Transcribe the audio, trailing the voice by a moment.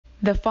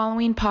The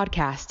following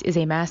podcast is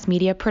a mass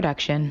media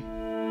production.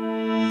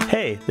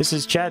 Hey, this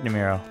is Chad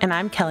Nemiro. And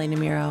I'm Kelly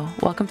Nemiro.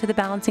 Welcome to the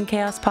Balancing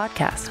Chaos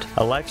podcast,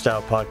 A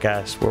lifestyle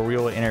podcast where we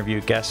will interview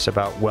guests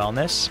about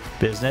wellness,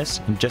 business,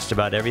 and just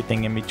about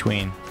everything in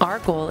between. Our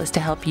goal is to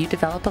help you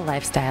develop a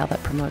lifestyle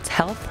that promotes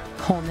health,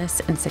 wholeness,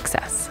 and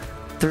success.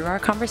 Through our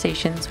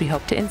conversations, we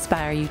hope to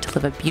inspire you to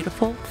live a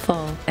beautiful,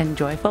 full, and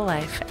joyful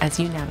life as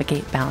you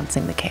navigate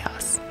balancing the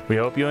chaos. We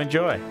hope you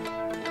enjoy.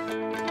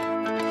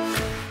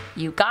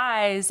 You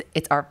guys,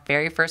 it's our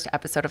very first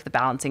episode of the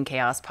Balancing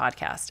Chaos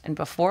podcast. And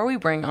before we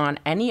bring on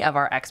any of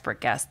our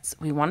expert guests,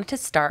 we wanted to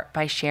start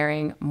by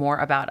sharing more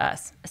about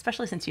us,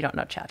 especially since you don't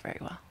know Chad very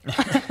well.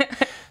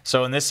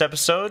 So in this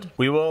episode,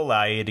 we will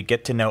allow you to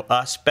get to know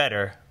us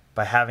better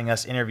by having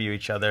us interview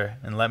each other.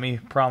 And let me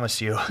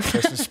promise you,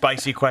 there's some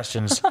spicy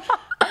questions.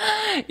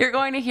 You're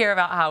going to hear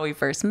about how we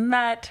first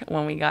met,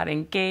 when we got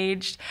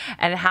engaged,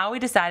 and how we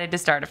decided to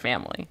start a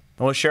family.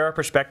 We'll share our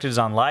perspectives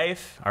on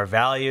life, our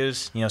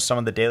values, some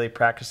of the daily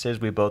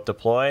practices we both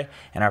deploy,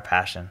 and our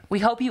passion. We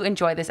hope you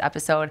enjoy this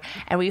episode,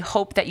 and we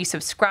hope that you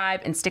subscribe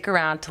and stick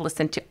around to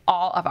listen to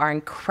all of our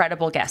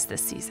incredible guests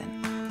this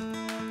season.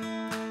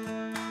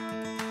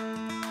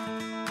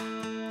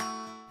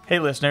 Hey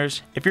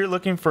listeners, if you're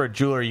looking for a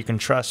jeweler you can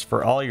trust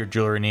for all your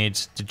jewelry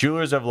needs, the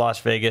Jewelers of Las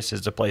Vegas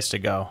is the place to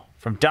go.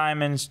 From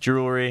diamonds,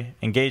 jewelry,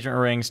 engagement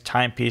rings,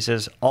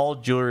 timepieces, all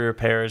jewelry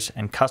repairs,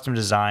 and custom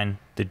design,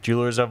 the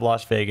Jewelers of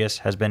Las Vegas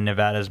has been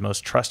Nevada's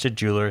most trusted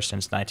jeweler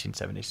since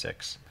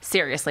 1976.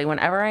 Seriously,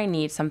 whenever I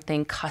need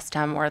something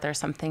custom or there's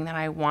something that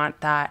I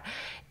want that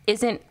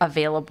isn't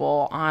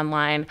available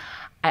online,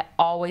 I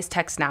always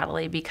text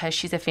Natalie because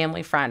she's a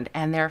family friend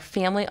and they're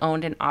family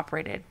owned and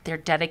operated. They're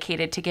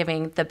dedicated to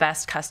giving the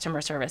best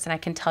customer service. And I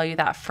can tell you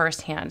that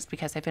firsthand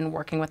because I've been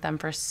working with them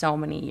for so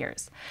many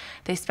years.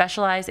 They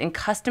specialize in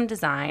custom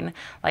design,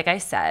 like I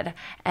said,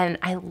 and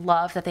I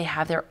love that they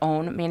have their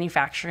own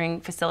manufacturing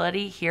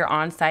facility here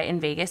on site in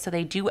Vegas. So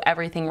they do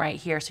everything right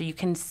here so you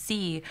can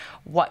see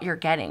what you're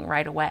getting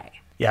right away.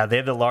 Yeah, they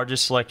have the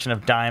largest selection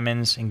of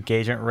diamonds,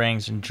 engagement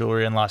rings, and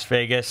jewelry in Las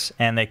Vegas,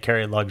 and they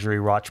carry luxury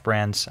watch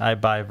brands. I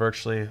buy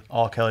virtually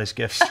all Kelly's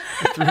gifts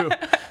through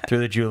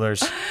the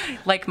jewelers.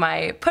 Like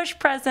my push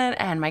present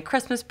and my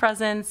Christmas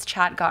presents,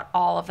 Chad got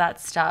all of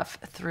that stuff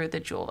through the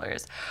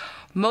jewelers.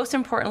 Most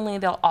importantly,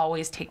 they'll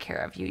always take care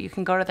of you. You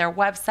can go to their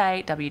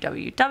website,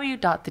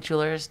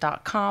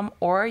 www.thejewelers.com,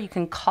 or you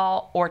can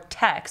call or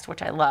text,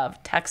 which I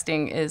love.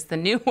 Texting is the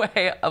new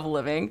way of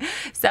living,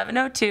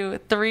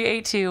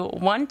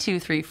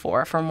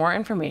 702-382-1234 for more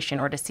information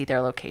or to see their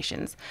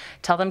locations.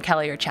 Tell them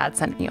Kelly or Chad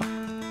sent you.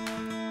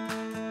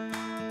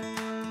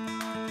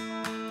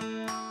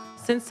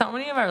 Since so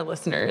many of our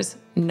listeners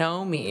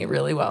know me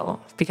really well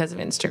because of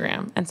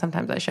Instagram, and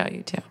sometimes I show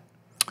you too.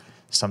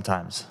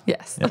 Sometimes.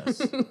 Yes.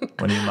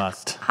 When you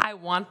must. I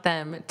want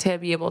them to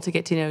be able to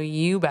get to know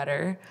you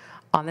better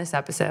on this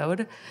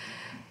episode,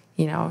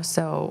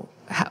 so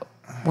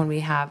when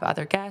we have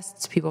other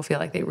guests, people feel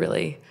like they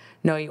really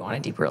know you on a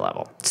deeper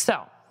level.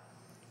 So,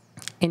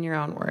 in your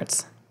own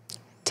words,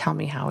 tell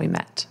me how we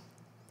met.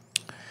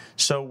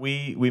 So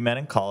we met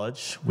in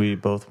college. We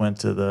both went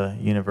to the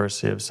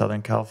University of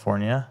Southern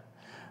California.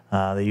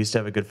 They used to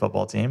have a good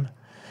football team.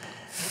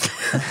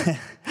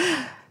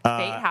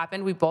 Fate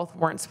happened. We both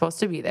weren't supposed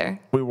to be there.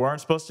 We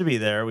weren't supposed to be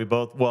there. We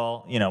both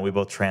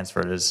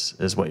transferred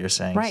is what you're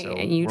saying. Right, so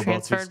and you we're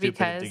transferred both too stupid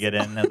because to get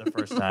in at the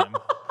first time,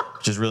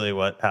 which is really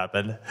what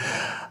happened.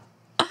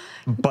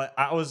 But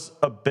I was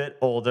a bit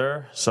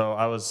older, so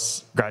I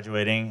was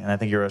graduating, and I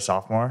think you were a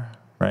sophomore,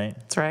 right?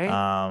 That's right.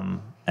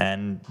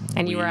 And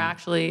you were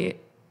actually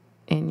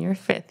in your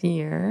fifth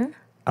year.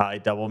 I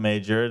double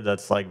majored.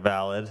 That's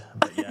valid.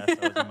 But yes, I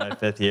was in my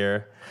fifth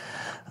year.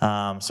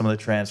 Some of the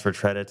transfer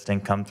credits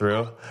didn't come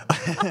through.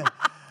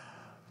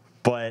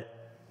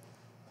 But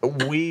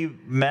we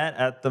met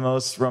at the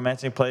most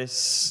romantic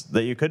place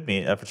that you could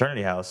meet, a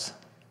fraternity house.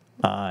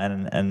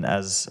 And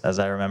as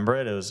I remember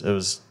it, it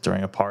was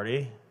during a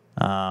party.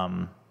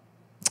 I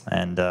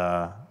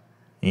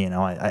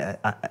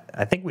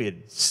think we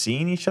had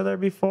seen each other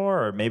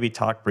before or maybe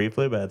talked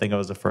briefly, but I think it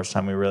was the first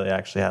time we really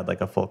actually had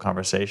a full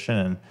conversation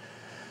and,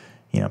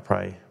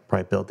 probably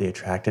build the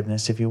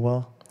attractiveness, if you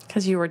will.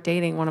 Because you were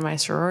dating one of my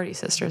sorority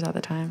sisters at the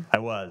time. I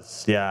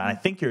was, yeah. I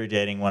think you were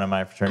dating one of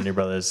my fraternity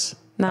brothers.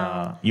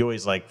 No. You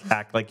always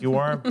act like you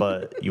weren't,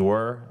 but you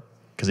were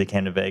because he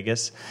came to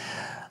Vegas.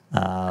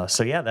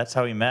 So yeah, that's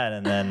how we met.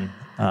 And then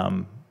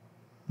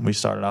we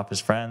started off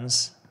as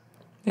friends.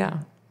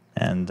 Yeah.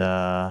 And do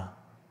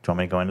you want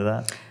me to go into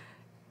that?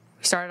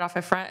 We started off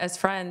as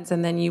friends,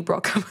 and then you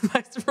broke up with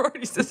my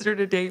sorority sister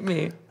to date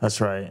me. That's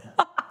right.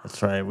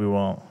 That's right. We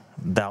won't.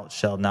 Thou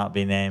shalt not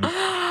be named.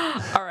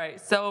 All right.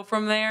 So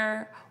from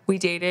there, we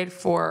dated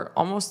for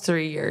almost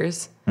 3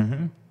 years.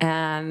 Mm-hmm.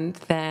 And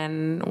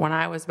then when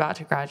I was about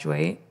to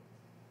graduate,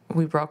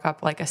 we broke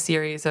up a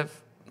series of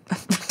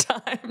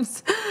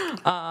times.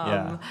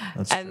 Yeah,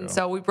 that's and true.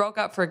 So we broke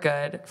up for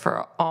good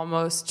for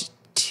almost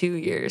 2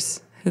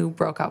 years. Who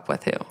broke up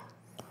with who?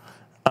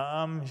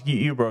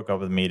 You broke up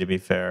with me, to be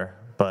fair.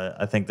 but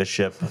I think the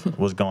ship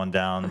was going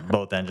down.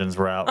 Both engines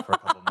were out for a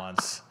couple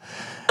months.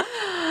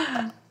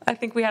 I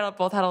think we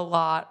both had a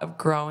lot of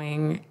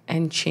growing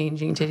and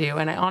changing to do.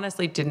 And I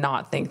honestly did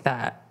not think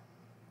that,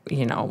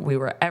 we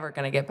were ever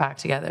going to get back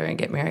together and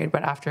get married.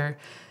 But after,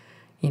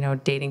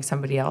 dating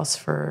somebody else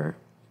for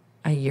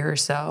a year or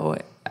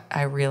so,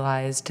 I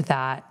realized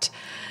that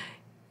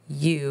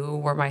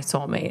you were my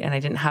soulmate, and I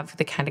didn't have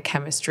the kind of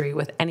chemistry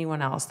with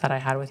anyone else that I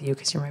had with you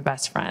because you're my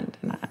best friend.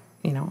 And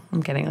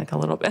I'm getting like a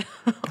little bit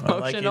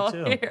emotional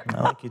here.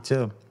 I like you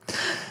too.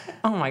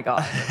 Oh my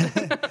God.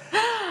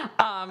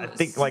 I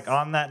think like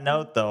on that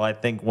note though, I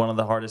think one of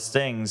the hardest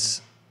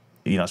things,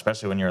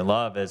 especially when you're in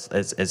love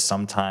is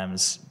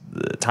sometimes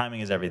timing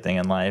is everything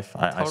in life.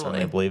 I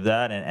certainly believe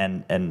that.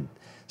 And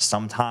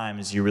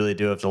sometimes you really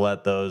do have to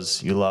let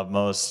those you love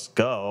most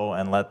go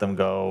and let them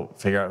go,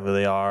 figure out who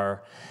they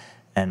are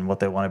and what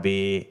they want to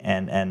be.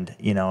 And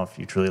if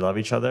you truly love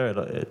each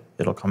other,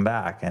 it'll come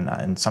back.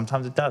 And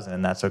sometimes it doesn't,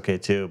 and that's okay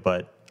too.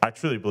 But I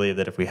truly believe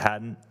that if we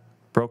hadn't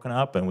broken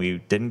up and we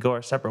didn't go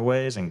our separate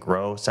ways and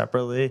grow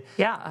separately,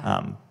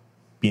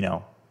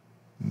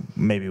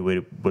 maybe we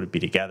would be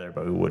together,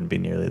 but we wouldn't be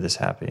nearly this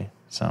happy.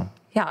 So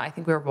yeah, I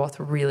think we were both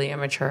really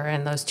immature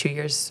in those 2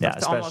 years. Yeah,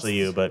 especially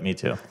you, but me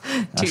too.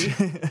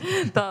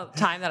 The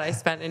time that I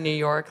spent in New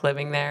York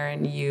living there,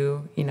 and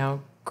you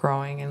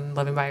growing and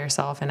living by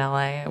yourself in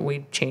LA,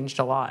 we changed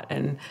a lot.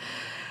 And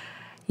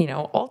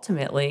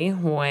ultimately,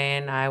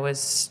 when I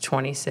was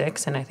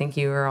 26 and I think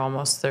you were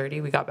almost 30,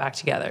 we got back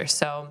together.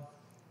 So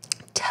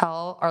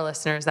tell our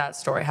listeners that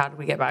story. How did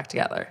we get back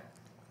together?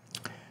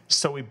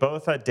 So we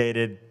both had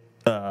dated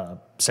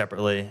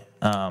separately,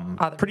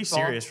 pretty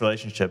serious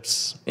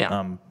relationships.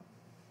 Yeah.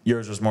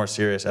 Yours was more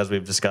serious, as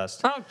we've discussed.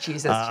 Oh,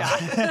 Jesus,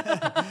 John.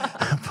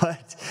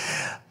 But,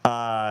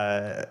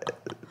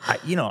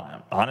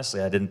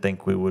 honestly, I didn't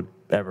think we would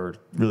ever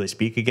really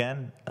speak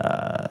again,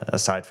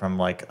 aside from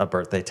like a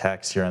birthday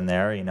text here and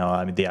there.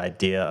 The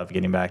idea of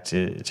getting back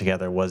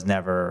together was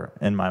never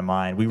in my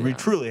mind. We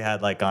truly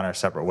had like gone our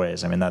separate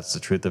ways. I mean, that's the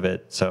truth of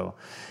it. So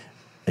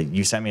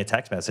you sent me a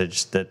text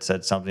message that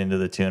said something to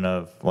the tune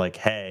of like,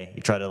 hey,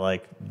 you try to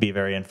like be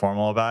very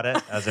informal about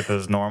it as if it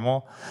was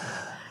normal.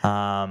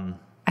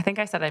 I think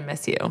I said I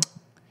miss you.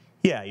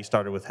 Yeah, you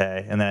started with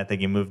hey, and then I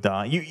think you moved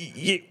on.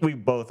 We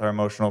both are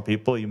emotional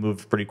people. You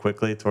moved pretty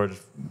quickly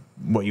towards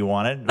what you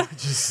wanted,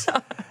 which is,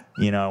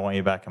 I want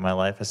you back in my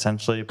life,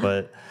 essentially.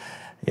 But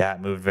yeah,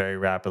 it moved very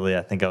rapidly.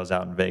 I think I was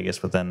out in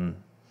Vegas within,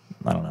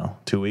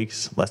 2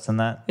 weeks, less than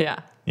that. Yeah.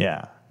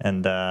 Yeah,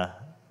 and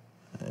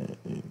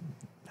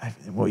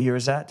what year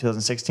is that?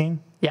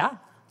 2016. Yeah.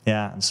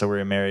 Yeah, and so we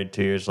were married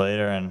 2 years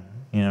later, and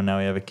now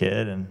we have a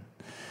kid, and.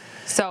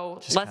 So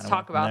let's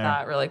talk about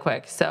that really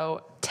quick.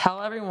 So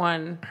tell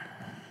everyone,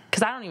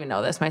 because I don't even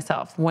know this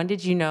myself. When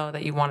did you know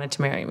that you wanted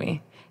to marry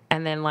me?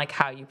 And then like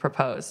how you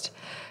proposed?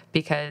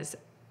 Because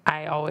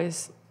I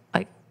always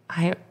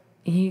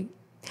you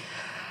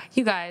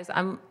guys,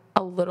 I'm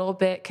a little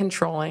bit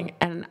controlling,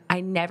 and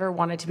I never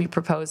wanted to be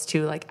proposed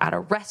to like at a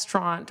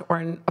restaurant or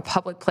in a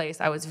public place.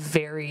 I was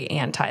very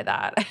anti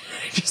that. I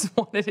just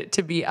wanted it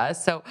to be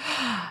us. So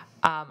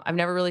I've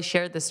never really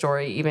shared this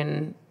story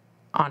even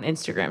on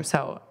Instagram.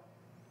 So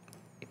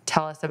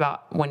tell us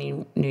about when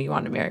you knew you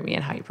wanted to marry me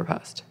and how you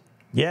proposed.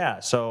 Yeah,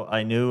 so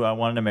I knew I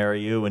wanted to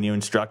marry you when you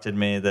instructed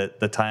me that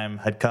the time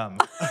had come.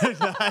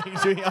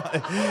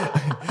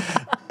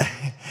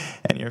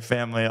 And your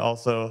family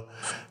also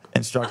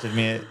instructed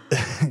me.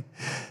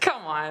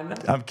 Come on.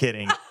 I'm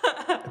kidding.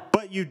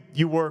 But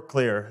you were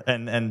clear,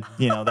 and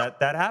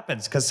that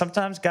happens because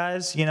sometimes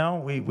guys, we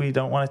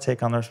don't want to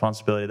take on the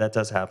responsibility. That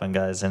does happen,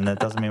 guys, and that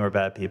doesn't mean we're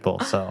bad people.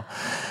 So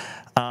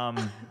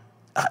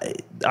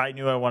I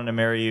knew I wanted to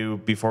marry you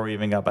before we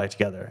even got back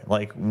together.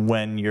 Like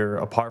when you're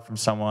apart from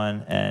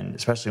someone, and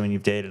especially when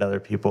you've dated other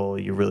people,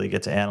 you really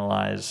get to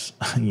analyze,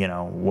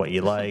 what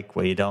you like,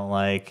 what you don't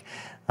like,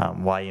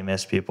 why you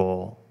miss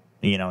people,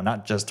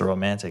 not just the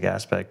romantic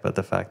aspect, but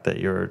the fact that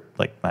you're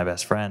like my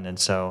best friend. And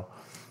so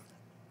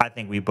I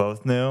think we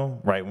both knew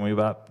right when we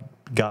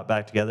got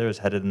back together it was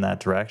headed in that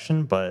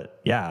direction. But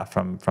yeah,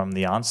 from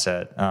the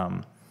onset,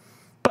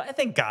 but I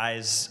think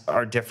guys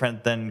are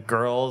different than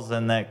girls,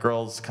 and that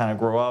girls kind of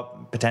grow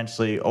up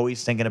potentially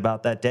always thinking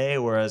about that day,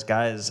 whereas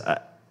guys, I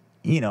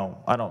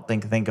don't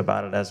think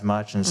about it as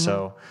much. And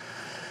so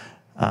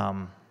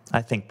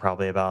I think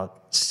probably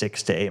about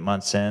 6 to 8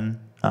 months in,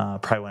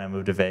 probably when I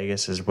moved to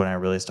Vegas is when I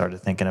really started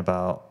thinking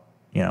about,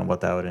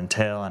 what that would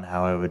entail and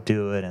how I would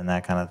do it and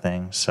that kind of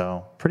thing.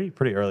 So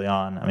pretty early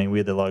on. I mean, we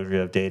had the luxury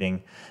of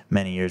dating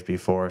many years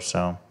before.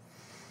 So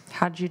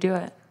how'd you do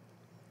it?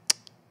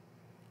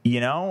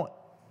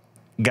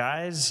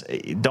 Guys,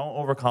 don't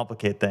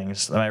overcomplicate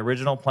things. My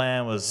original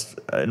plan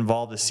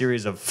involved a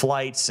series of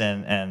flights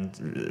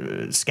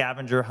and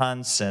scavenger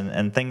hunts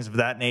and things of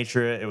that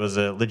nature. It was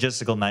a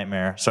logistical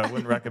nightmare, so I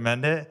wouldn't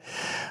recommend it.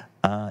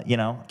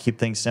 Keep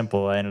things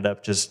simple. I ended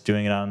up just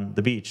doing it on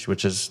the beach,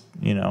 which is,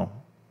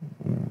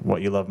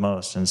 what you love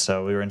most. And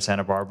so we were in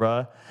Santa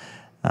Barbara,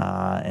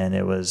 and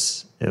it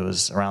was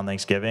around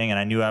Thanksgiving, and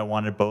I knew I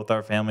wanted both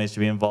our families to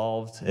be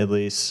involved, at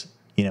least,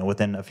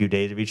 within a few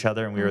days of each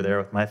other, and we were there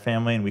with my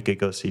family, and we could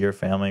go see your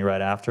family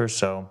right after.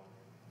 So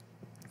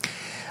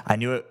I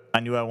knew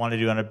I wanted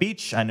to do it on a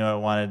beach. I knew I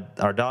wanted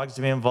our dogs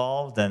to be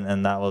involved,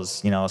 and that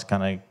was, I was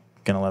kind of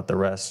going to let the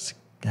rest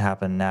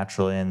happen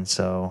naturally. And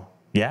so,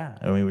 yeah,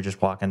 we were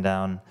just walking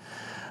down,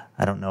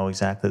 I don't know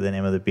exactly the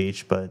name of the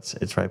beach, but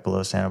it's right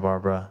below Santa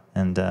Barbara.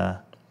 And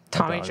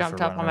Tommy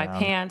jumped up on my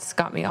pants,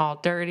 got me all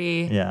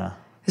dirty. Yeah.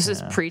 This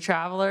was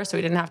pre-traveler, so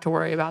we didn't have to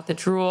worry about the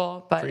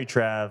drool. But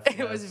pre-trav.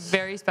 It was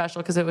very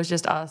special because it was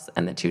just us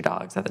and the 2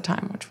 dogs at the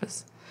time, which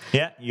was...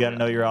 Yeah, you got to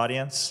know your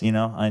audience. I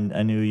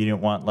knew you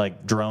didn't want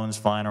like drones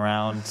flying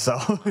around, so...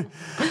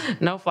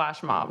 No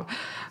flash mob.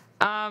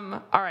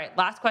 All right,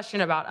 last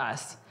question about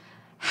us.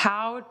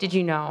 How did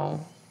you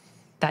know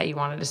that you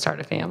wanted to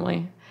start a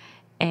family?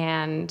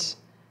 And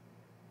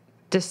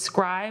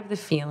describe the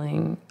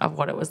feeling of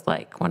what it was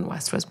like when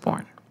Wes was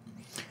born.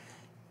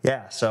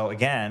 Yeah, so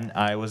again,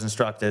 I was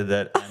instructed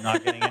that I'm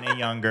not getting any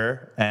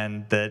younger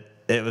and that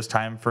it was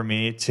time for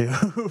me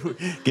to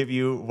give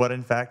you what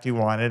in fact you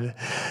wanted.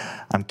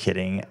 I'm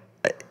kidding.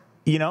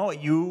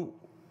 To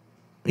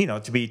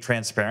be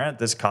transparent,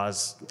 this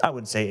caused, I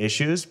wouldn't say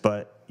issues,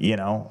 but,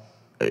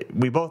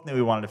 we both knew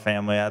we wanted a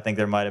family. I think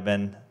there might have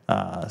been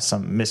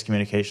some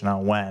miscommunication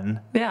on when.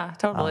 Yeah,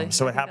 totally.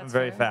 So it happened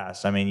very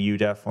fast. I mean, you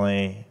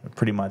definitely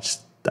pretty much,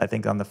 I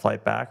think on the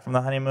flight back from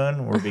the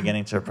honeymoon, we're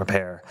beginning to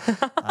prepare.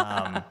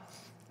 I'm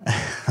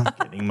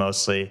kidding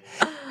mostly.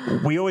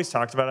 We always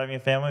talked about having a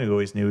family. We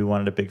always knew we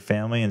wanted a big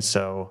family. And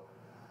so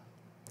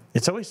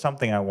it's always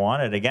something I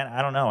wanted. Again,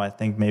 I don't know. I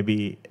think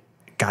maybe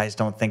guys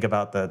don't think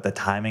about the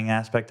timing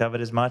aspect of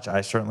it as much.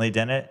 I certainly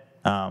didn't.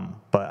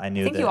 But I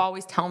knew that. I think you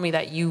always tell me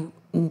that you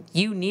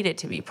needed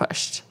to be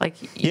pushed.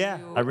 Yeah,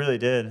 I really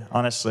did,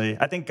 honestly.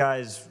 I think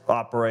guys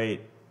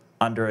operate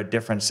under a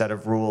different set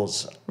of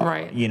rules.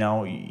 Right.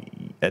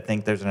 I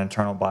think there's an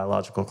internal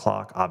biological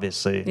clock,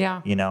 obviously.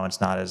 Yeah.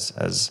 It's not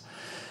as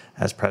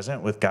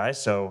present with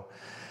guys. So,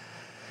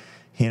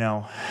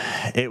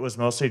 it was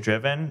mostly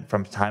driven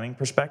from a timing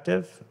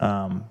perspective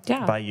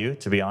by you,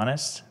 to be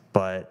honest.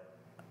 But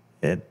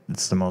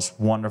it's the most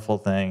wonderful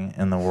thing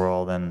in the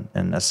world. And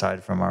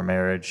aside from our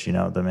marriage,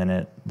 the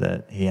minute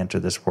that he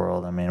entered this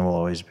world, I mean, will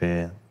always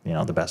be,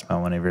 the best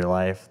moment of your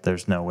life.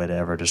 There's no way to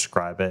ever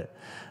describe it,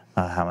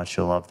 how much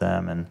you love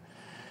them and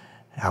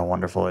how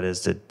wonderful it is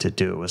to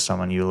do it with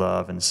someone you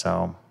love. And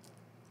so,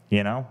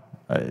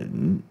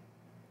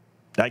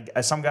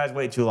 some guys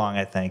wait too long,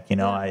 I think.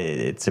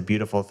 It's a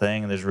beautiful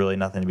thing, and there's really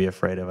nothing to be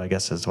afraid of, I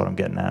guess is what I'm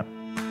getting at.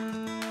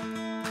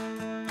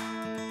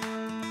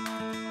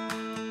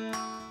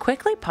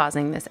 Quickly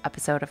pausing this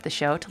episode of the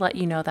show to let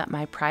you know that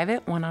my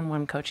private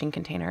one-on-one coaching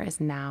container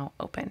is now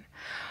open.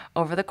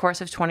 Over the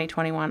course of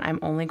 2021, I'm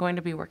only going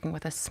to be working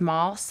with a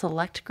small,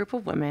 select group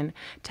of women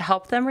to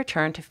help them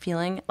return to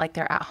feeling like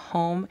they're at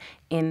home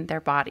in their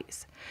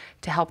bodies,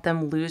 to help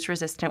them lose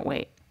resistant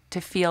weight,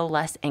 to feel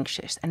less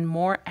anxious and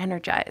more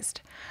energized.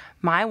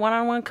 My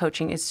one-on-one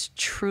coaching is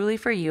truly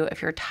for you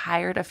if you're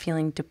tired of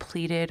feeling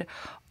depleted,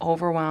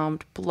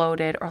 overwhelmed,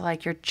 bloated, or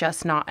like you're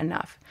just not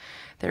enough.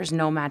 There's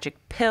no magic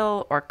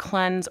pill or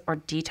cleanse or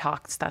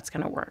detox that's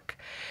going to work.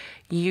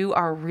 You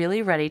are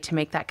really ready to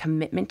make that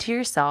commitment to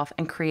yourself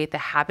and create the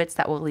habits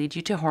that will lead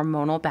you to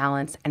hormonal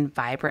balance and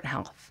vibrant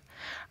health.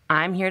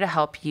 I'm here to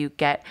help you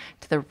get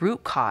to the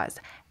root cause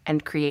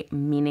and create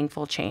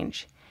meaningful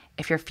change.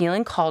 If you're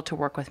feeling called to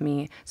work with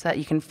me so that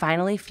you can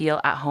finally feel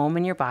at home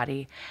in your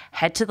body,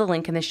 head to the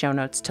link in the show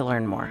notes to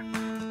learn more.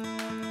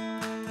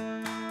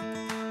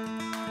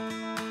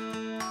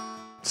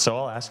 So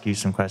I'll ask you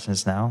some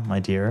questions now, my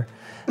dear.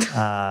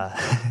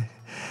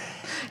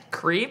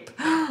 Creep.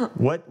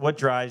 What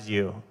drives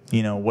you?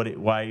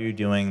 Why are you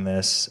doing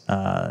this?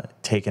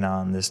 Taking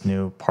on this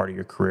new part of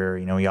your career.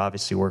 You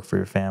obviously work for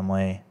your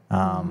family.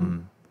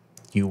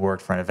 You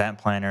worked for an event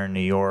planner in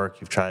New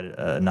York. You've tried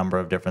a number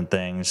of different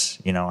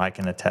things. I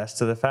can attest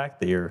to the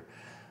fact that you're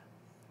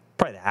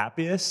probably the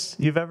happiest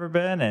you've ever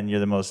been, and you're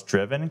the most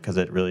driven because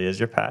it really is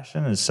your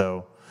passion. And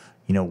so,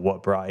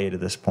 what brought you to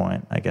this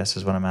point, I guess,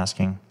 is what I'm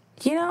asking.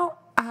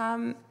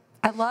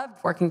 I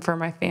loved working for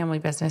my family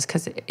business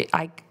because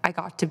I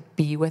got to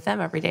be with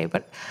them every day,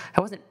 but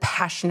I wasn't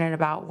passionate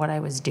about what I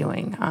was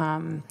doing.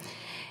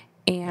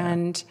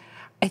 And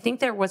I think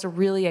there was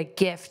really a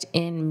gift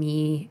in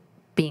me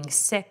being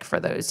sick for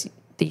the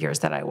years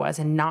that I was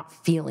and not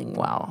feeling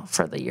well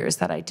for the years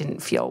that I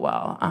didn't feel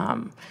well.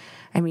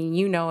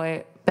 You know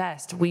it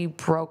best. We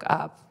broke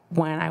up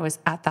when I was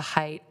at the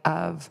height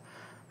of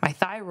my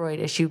thyroid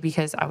issue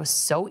because I was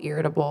so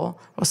irritable,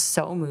 I was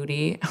so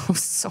moody, I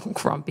was so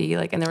grumpy.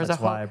 And there was That's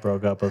why I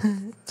broke up with,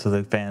 so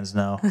the fans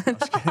know. I'm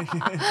just kidding.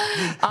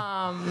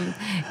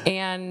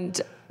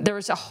 And there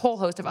was a whole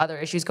host of other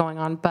issues going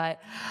on.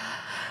 But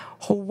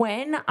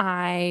when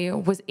I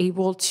was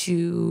able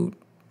to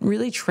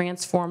really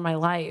transform my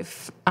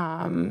life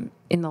in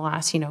the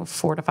last,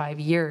 4 to 5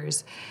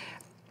 years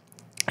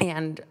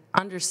and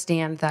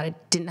understand that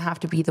it didn't have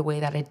to be the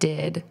way that it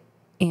did,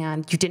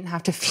 and you didn't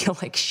have to feel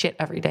like shit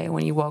every day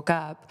when you woke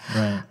up.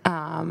 Right.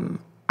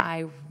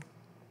 I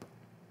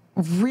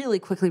really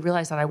quickly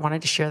realized that I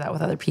wanted to share that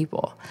with other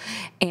people.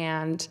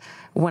 And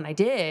when I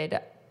did,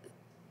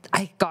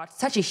 I got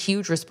such a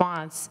huge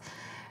response,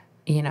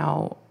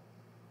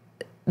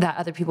 that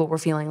other people were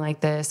feeling like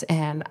this,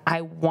 and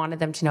I wanted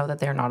them to know that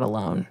they're not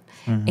alone.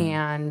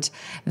 And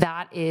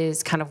that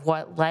is kind of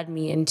what led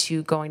me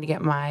into going to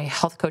get my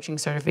health coaching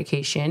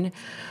certification,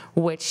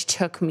 which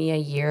took me a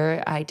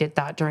year. I did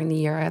that during the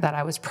year that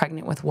I was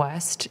pregnant with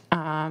West,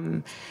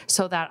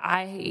 so that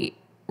I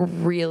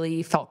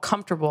really felt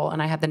comfortable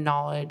and I had the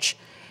knowledge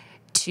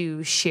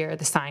to share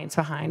the science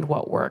behind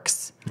what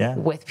works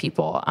with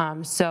people.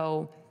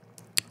 So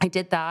I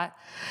did that,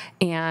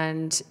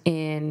 and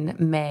in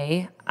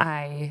May,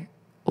 I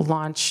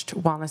launched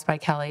Wellness by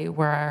Kelly,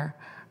 where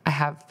I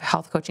have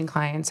health coaching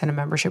clients and a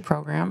membership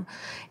program.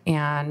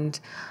 And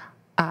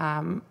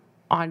on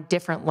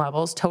different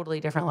levels, totally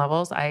different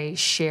levels, I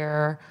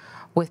share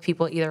with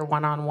people either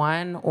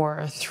one-on-one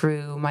or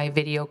through my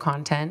video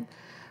content,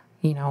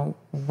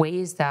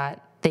 ways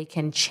that they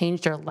can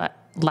change their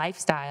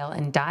lifestyle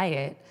and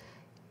diet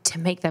to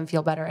make them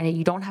feel better. And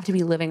you don't have to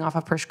be living off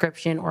a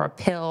prescription or a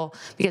pill,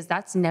 because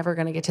that's never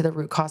going to get to the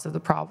root cause of the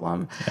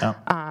problem.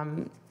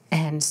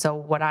 And so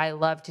what I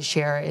love to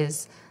share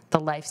is the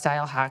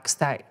lifestyle hacks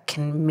that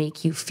can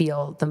make you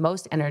feel the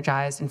most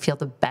energized and feel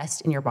the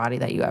best in your body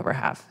that you ever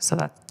have. So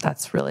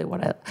that's really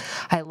what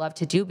I love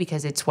to do,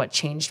 because it's what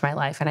changed my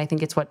life. And I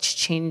think it's what's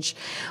changed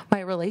my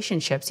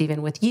relationships,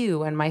 even with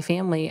you and my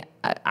family.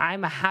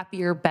 I'm a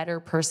happier, better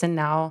person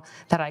now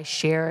that I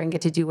share and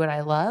get to do what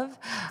I love.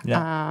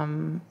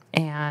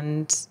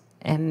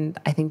 And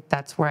I think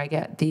that's where I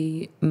get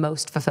the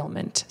most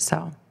fulfillment.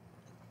 So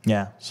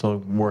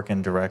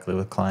working directly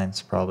with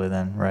clients probably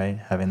then, right?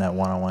 Having that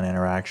one-on-one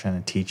interaction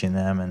and teaching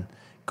them and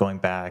going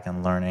back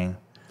and learning.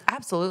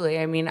 Absolutely.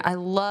 I mean, I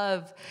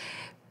love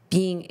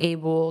being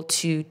able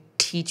to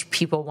teach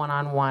people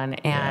one-on-one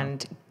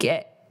and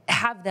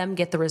have them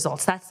get the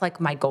results. That's like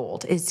my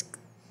goal, is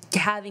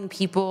having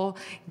people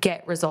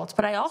get results.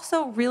 But I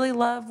also really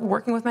love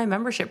working with my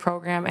membership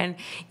program. And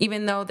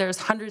even though there's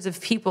hundreds of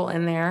people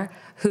in there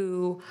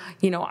who,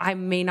 I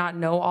may not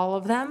know all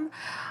of them,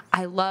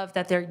 I love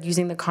that they're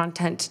using the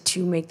content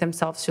to make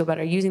themselves feel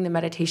better, using the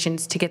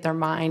meditations to get their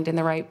mind in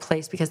the right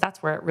place, because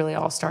that's where it really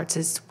all starts,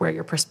 is where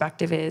your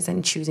perspective is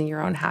and choosing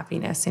your own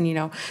happiness. And,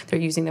 they're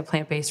using the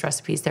plant-based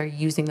recipes, they're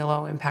using the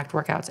low-impact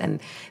workouts,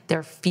 and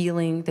they're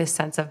feeling this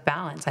sense of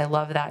balance. I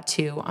love that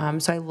too.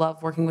 So I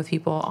love working with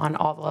people on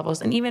all the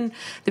levels, and even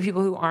the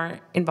people who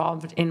aren't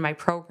involved in my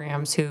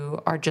programs, who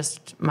are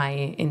just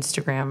my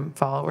Instagram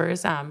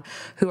followers,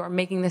 who are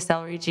making the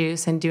celery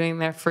juice and doing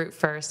their fruit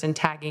first and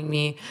tagging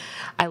me.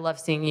 I love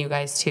seeing you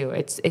guys too.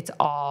 It's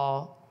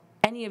all,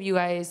 any of you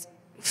guys,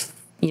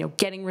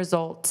 getting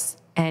results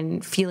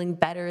and feeling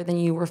better than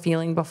you were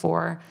feeling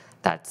before.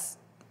 That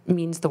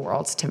means the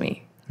world to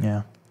me.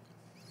 Yeah.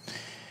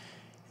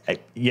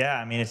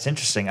 I mean, it's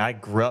interesting. I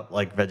grew up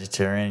like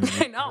vegetarian.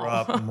 I know. Grew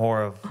up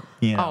more of,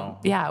 there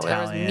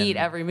Italian, was meat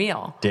every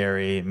meal.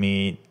 Dairy,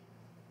 meat.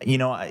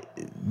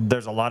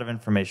 There's a lot of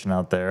information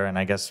out there, and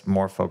I guess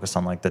more focused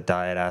on like the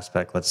diet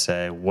aspect. Let's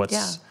say,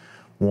 what's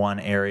one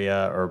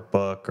area or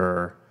book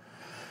or,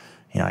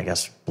 I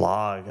guess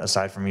blog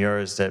aside from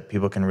yours that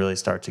people can really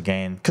start to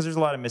gain? Because there's a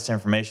lot of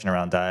misinformation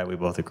around diet. We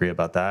both agree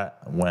about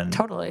that.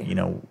 Totally.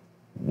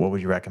 What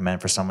would you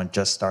recommend for someone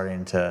just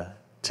starting to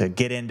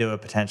get into a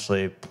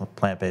potentially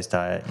plant-based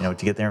diet,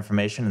 to get their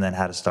information and then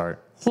how to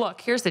start?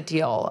 Look, here's the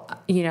deal.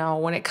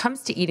 When it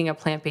comes to eating a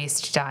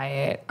plant-based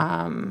diet,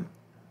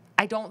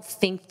 I don't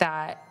think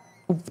that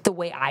the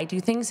way I do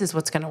things is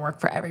what's going to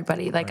work for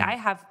everybody. Like, I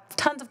have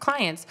tons of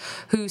clients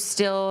who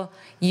still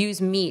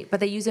use meat, but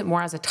they use it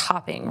more as a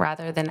topping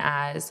rather than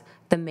as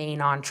the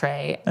main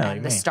entree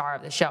and the star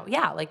of the show.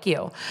 Yeah, like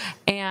you.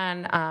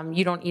 And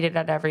you don't eat it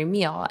at every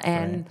meal.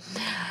 And,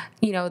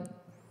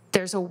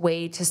 there's a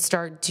way to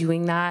start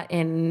doing that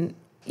in,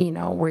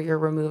 where you're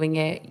removing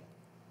it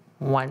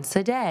once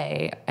a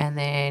day, and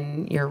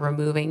then you're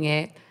removing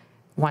it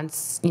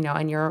once,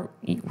 and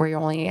where you're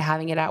only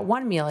having it at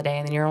one meal a day,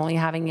 and then you're only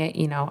having it,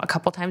 a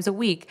couple times a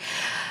week.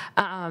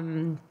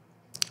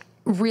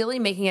 Really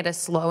making it a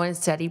slow and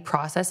steady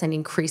process and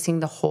increasing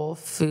the whole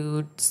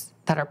foods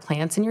that are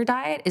plants in your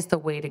diet is the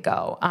way to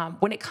go.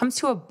 When it comes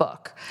to a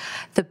book,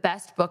 the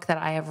best book that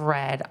I have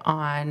read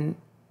on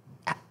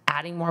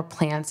adding more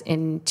plants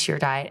into your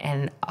diet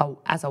and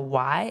as a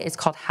why is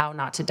called How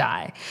Not to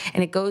Die.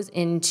 And it goes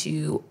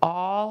into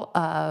all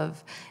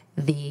of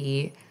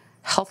the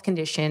health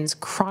conditions,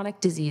 chronic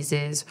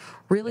diseases,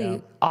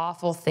 really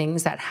awful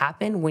things that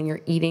happen when you're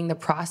eating the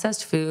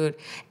processed food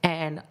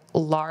and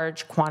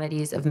large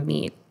quantities of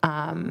meat.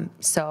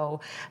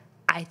 So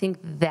I think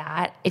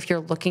that if you're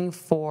looking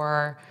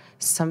for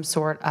some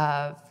sort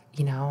of,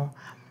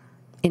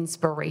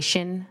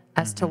 inspiration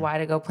as to why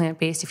to go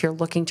plant-based, if you're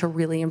looking to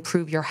really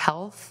improve your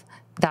health,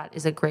 that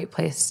is a great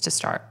place to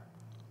start.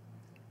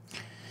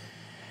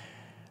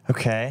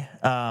 Okay.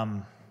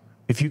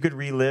 If you could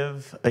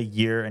relive a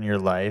year in your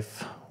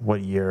life, what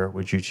year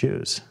would you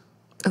choose?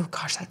 Oh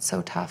gosh, that's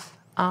so tough.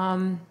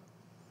 I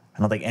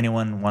don't think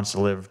anyone wants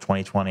to live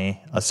 2020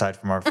 aside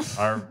from our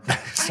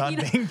son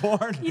being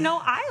born.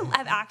 I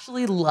have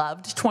actually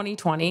loved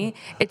 2020.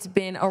 It's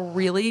been a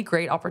really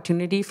great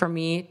opportunity for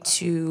me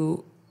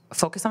to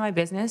focus on my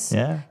business,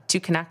 to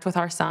connect with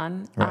our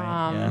son,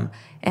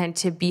 and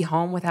to be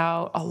home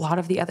without a lot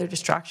of the other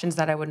distractions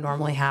that I would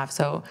normally have.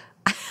 So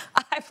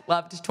I've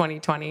loved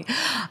 2020.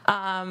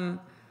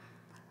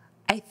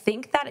 I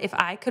think that if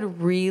I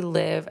could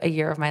relive a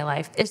year of my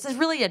life, this is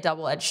really a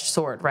double-edged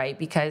sword, right?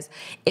 Because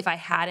if I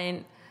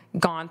hadn't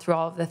gone through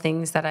all of the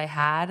things that I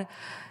had,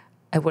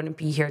 I wouldn't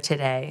be here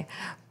today.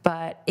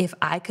 But if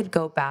I could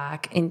go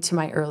back into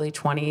my early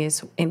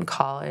 20s in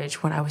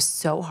college when I was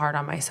so hard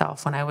on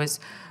myself, when I was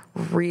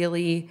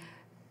really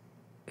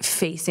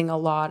facing a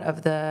lot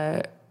of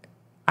the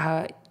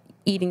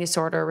eating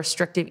disorder,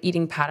 restrictive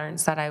eating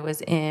patterns that I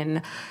was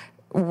in,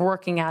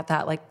 working at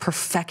that like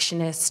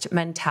perfectionist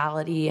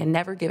mentality and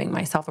never giving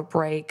myself a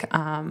break,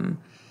 those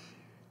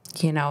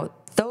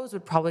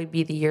would probably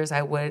be the years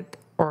I would,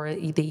 or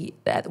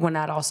when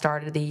that all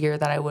started, the year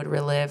that I would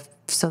relive,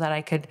 so that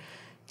I could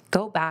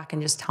go back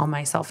and just tell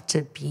myself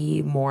to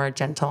be more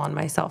gentle on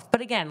myself.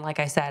 But again,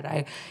 like I said,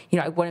 I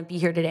wouldn't be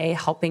here today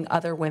helping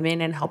other women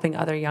and helping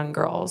other young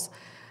girls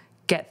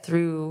get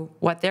through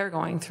what they're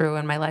going through,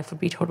 and my life would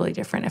be totally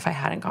different if I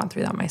hadn't gone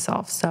through that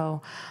myself.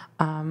 So,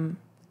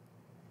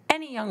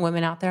 any young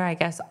women out there, I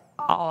guess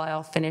all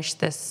I'll finish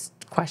this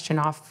question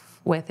off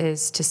with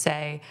is to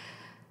say,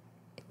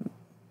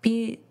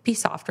 be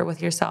softer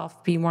with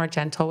yourself, be more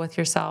gentle with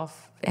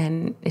yourself,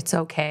 and it's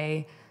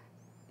okay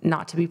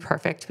not to be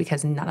perfect,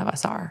 because none of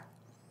us are.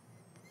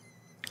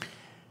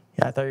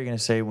 Yeah, I thought you were going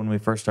to say when we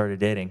first started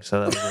dating,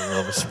 so that was a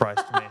little of a surprise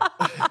to me.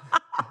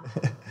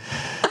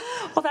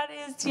 Well, that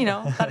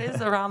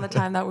is around the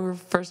time that we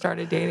first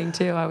started dating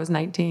too. I was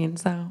 19,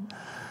 so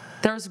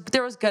there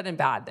was good and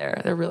bad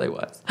there. There really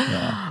was.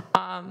 Yeah.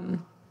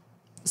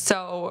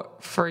 So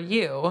for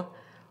you,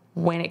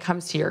 when it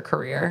comes to your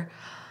career,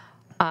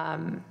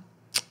 back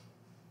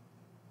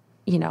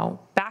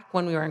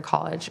when we were in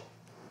college,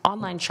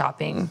 online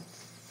shopping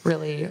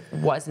really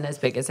wasn't as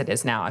big as it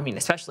is now. I mean,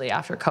 especially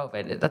after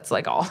COVID, that's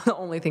like the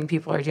only thing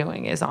people are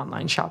doing is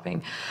online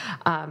shopping.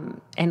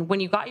 And when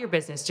you got your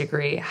business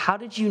degree, how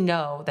did you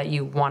know that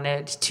you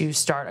wanted to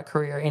start a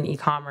career in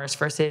e-commerce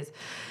versus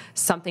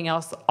something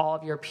else all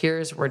of your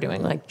peers were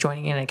doing, like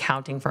joining an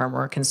accounting firm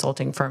or a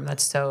consulting firm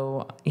that's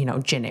so,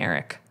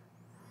 generic?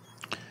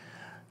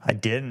 I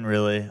didn't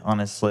really,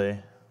 honestly.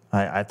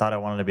 I thought I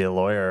wanted to be a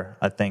lawyer.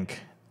 I think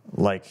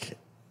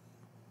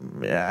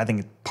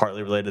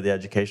partly related to the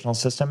educational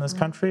system in this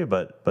country,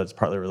 but it's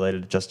partly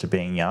related just to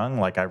being young.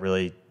 Like, I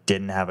really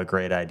didn't have a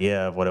great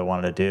idea of what I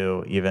wanted to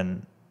do,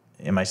 even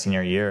in my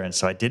senior year. And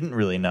so I didn't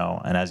really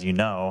know. And as you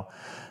know,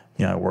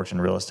 I worked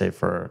in real estate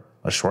for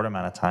a short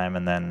amount of time,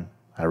 and then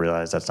I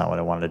realized that's not what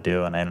I wanted to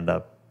do. And I ended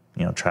up,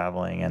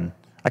 traveling, and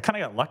I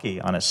kind of got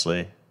lucky,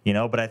 honestly,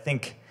 but I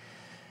think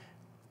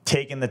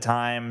taking the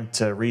time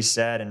to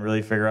reset and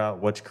really figure out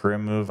which career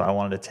move I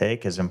wanted to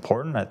take is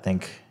important. I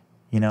think,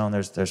 and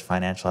there's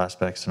financial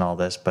aspects and all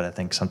this, but I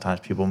think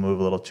sometimes people move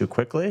a little too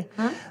quickly.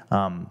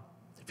 Mm-hmm.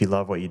 If you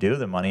love what you do,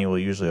 the money will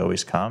usually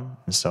always come.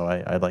 And so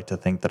I'd like to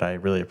think that I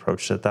really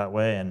approached it that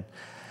way. And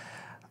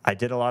I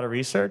did a lot of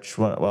research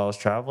while I was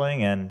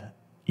traveling, and,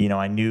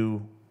 I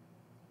knew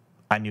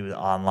the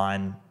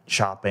online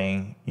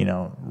shopping,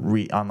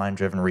 online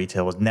driven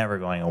retail was never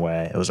going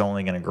away. It was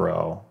only going to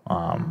grow.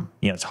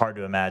 It's hard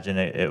to imagine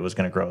it was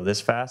going to grow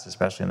this fast,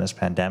 especially in this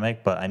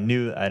pandemic, but I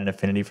knew I had an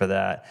affinity for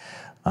that.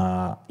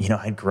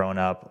 I'd grown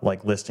up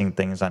like listing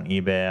things on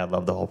eBay. I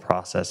loved the whole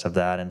process of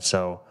that. And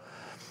so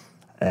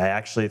I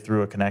actually,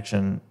 through a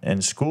connection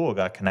in school,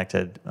 got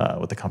connected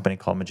with a company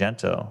called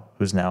Magento,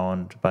 who's now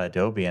owned by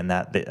Adobe. And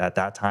at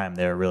that time,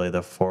 they were really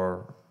the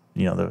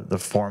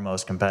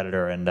foremost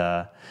competitor in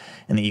the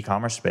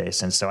e-commerce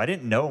space. And so I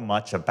didn't know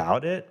much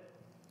about it.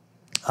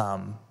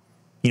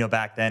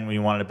 Back then when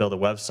you wanted to build a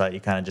website, you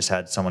kind of just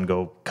had someone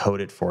go code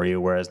it for you,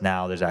 whereas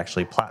now there's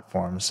actually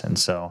platforms. And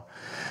so,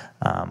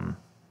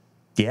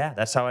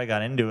 that's how I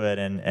got into it.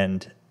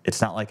 And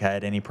it's not like I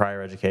had any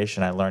prior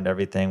education. I learned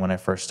everything when I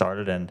first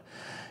started, and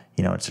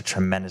it's a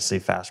tremendously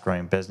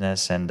fast-growing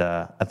business. And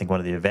I think one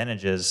of the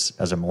advantages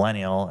as a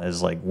millennial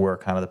is like we're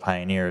kind of the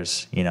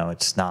pioneers.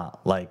 It's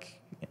not like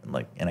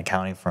an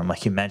accounting firm,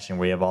 like you mentioned,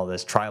 where you have all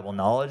this tribal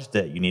knowledge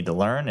that you need to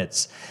learn.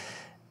 It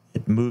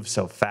moves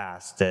so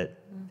fast that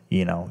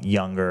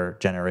younger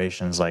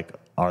generations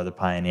are the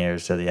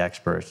pioneers, they're the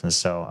experts. And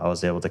so I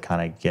was able to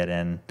kind of get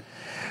in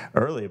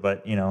early.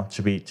 But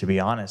to be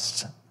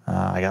honest,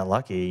 I got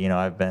lucky.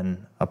 I've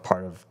been a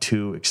part of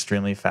 2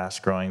 extremely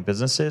fast-growing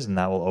businesses, and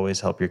that will always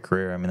help your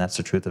career. I mean, that's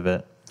the truth of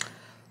it.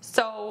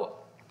 So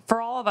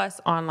for all of us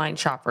online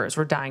shoppers,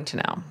 we're dying to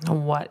know,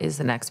 what is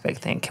the next big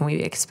thing? Can we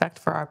expect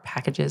for our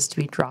packages to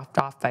be dropped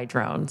off by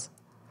drones?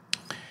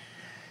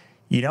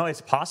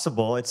 It's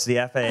possible. It's the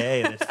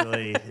FAA that's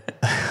really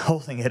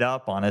holding it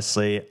up,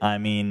 honestly. I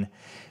mean,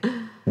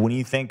 when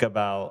you think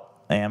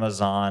about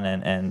Amazon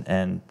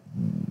and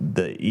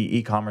the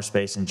e-commerce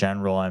space in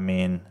general, I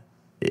mean,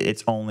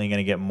 it's only going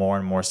to get more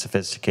and more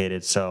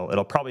sophisticated. So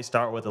it'll probably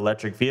start with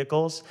electric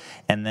vehicles,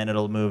 and then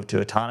it'll move to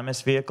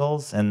autonomous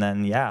vehicles. And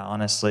then, yeah,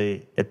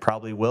 honestly, it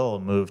probably will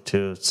move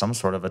to some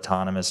sort of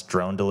autonomous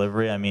drone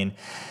delivery. I mean,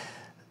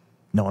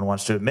 no one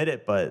wants to admit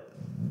it, but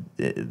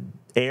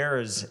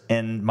errors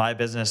in my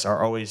business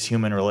are always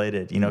human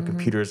related.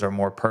 Computers are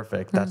more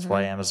perfect. That's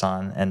why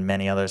Amazon and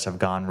many others have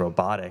gone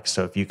robotic.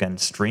 So if you can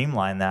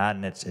streamline that,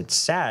 and it's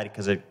sad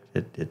because it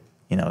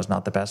is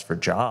not the best for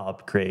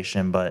job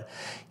creation, but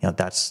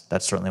that's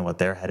certainly what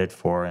they're headed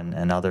for,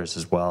 and others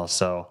as well.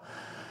 So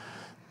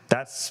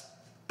that's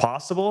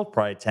possible,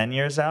 probably 10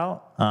 years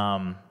out.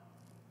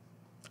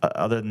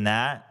 Other than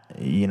that,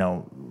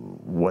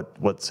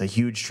 what's a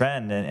huge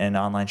trend in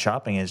online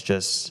shopping is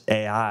just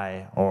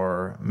AI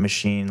or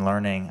machine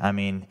learning. I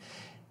mean,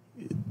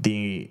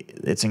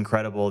 it's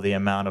incredible the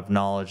amount of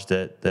knowledge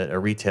that a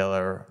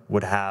retailer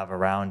would have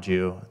around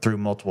you through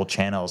multiple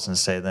channels, and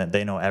say that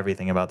they know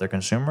everything about their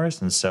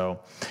consumers, and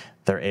so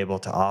they're able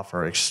to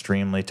offer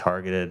extremely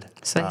targeted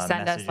So they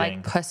send us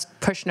like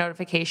push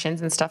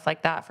notifications and stuff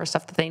like that for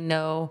stuff that they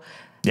know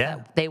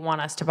that they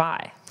want us to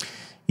buy.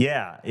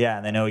 Yeah,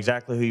 and they know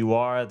exactly who you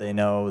are. They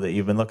know that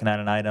you've been looking at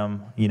an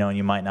item, and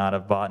you might not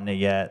have bought it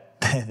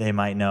yet. They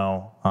might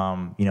know,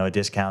 a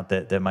discount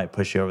that might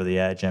push you over the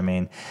edge. I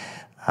mean,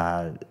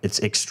 it's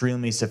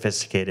extremely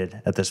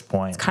sophisticated at this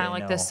point. It's kind of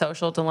like the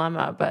social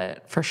dilemma,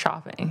 but for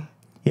shopping.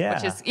 Yeah.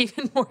 Which is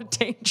even more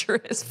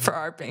dangerous for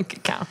our bank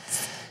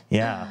accounts.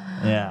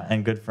 Yeah,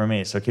 and good for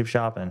me. So keep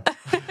shopping.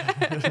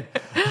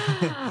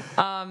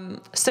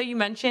 So you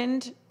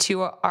mentioned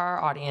to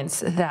our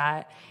audience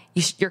that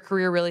your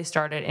career really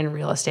started in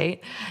real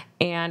estate,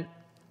 and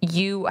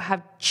you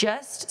have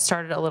just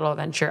started a little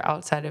venture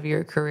outside of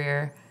your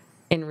career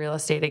in real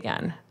estate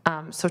again.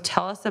 So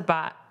tell us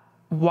about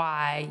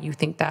why you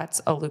think that's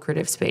a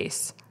lucrative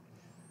space.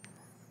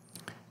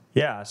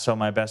 Yeah, so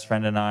my best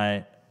friend and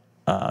I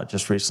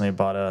just recently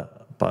bought a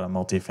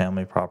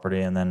multifamily property,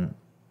 and then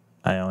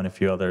I own a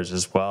few others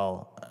as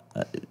well.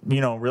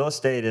 Real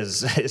estate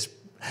is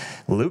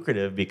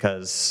lucrative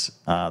because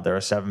there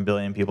are 7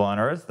 billion people on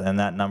Earth, and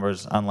that number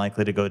is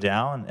unlikely to go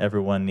down.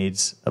 Everyone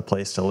needs a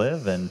place to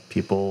live, and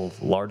people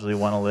largely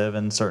want to live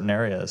in certain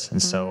areas.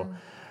 And so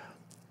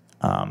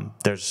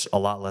there's a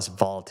lot less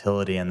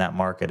volatility in that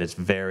market. It's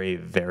very,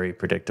 very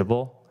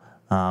predictable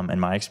in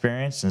my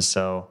experience. And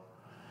so,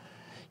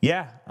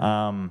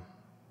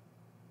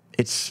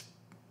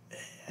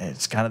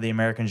 it's kind of the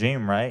American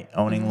dream, right?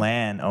 Owning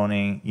land,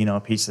 owning,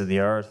 a piece of the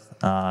earth,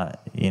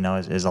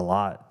 is a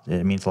lot.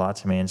 It means a lot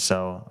to me. And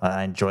so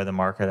I enjoy the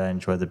market. I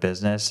enjoy the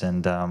business.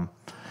 And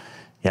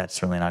it's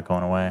certainly not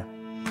going away.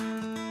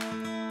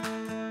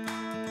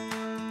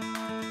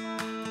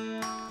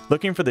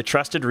 Looking for the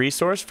trusted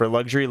resource for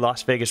luxury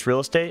Las Vegas real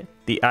estate?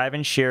 The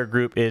Ivan Share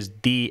Group is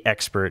the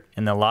expert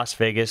in the Las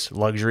Vegas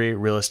luxury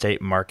real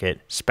estate market,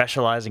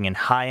 specializing in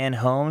high-end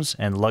homes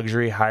and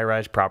luxury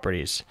high-rise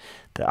properties.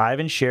 The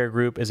Ivan Share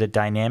Group is a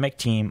dynamic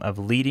team of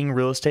leading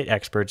real estate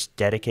experts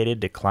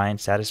dedicated to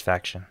client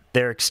satisfaction.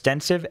 Their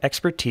extensive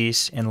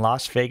expertise in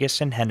Las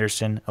Vegas and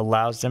Henderson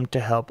allows them to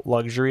help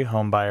luxury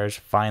homebuyers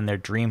find their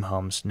dream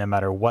homes no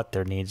matter what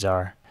their needs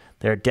are.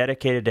 They're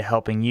dedicated to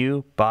helping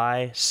you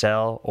buy,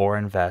 sell, or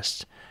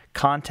invest.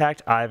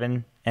 Contact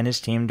Ivan and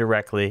his team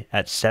directly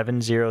at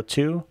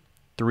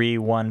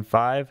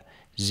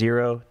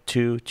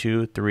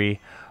 702-315-0223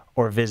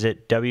 or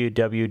visit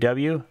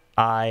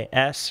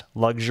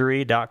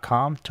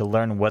www.isluxury.com to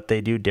learn what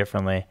they do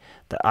differently.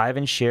 The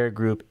Ivan Share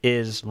Group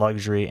is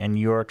luxury and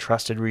your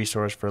trusted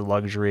resource for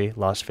luxury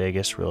Las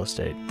Vegas real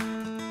estate.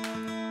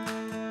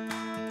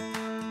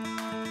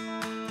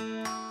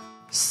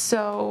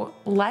 So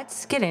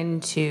let's get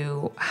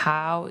into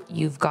how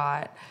you've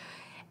got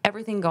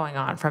everything going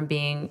on from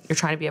you're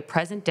trying to be a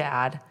present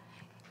dad,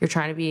 you're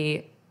trying to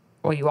be,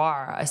 you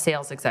are a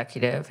sales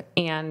executive,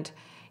 and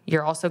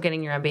you're also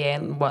getting your MBA,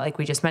 and like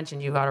we just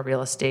mentioned, you've got a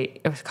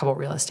couple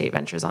real estate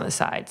ventures on the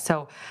side.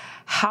 So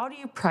how do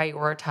you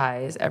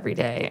prioritize every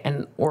day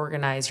and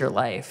organize your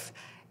life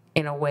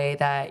in a way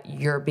that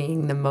you're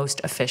being the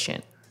most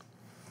efficient?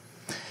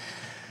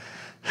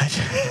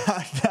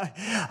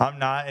 I'm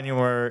not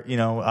anywhere,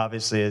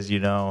 obviously, as you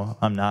know,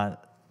 I'm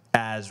not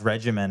as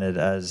regimented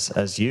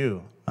as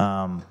you.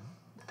 And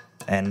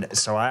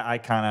so I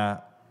kind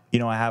of,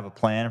 I have a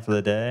plan for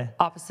the day.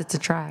 Opposites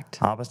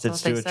attract.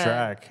 Opposites do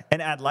attract.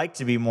 And I'd like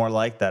to be more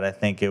like that. I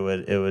think it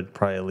would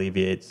probably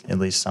alleviate at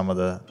least some of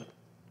the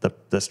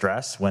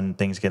stress when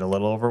things get a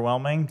little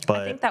overwhelming.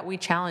 But I think that we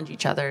challenge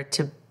each other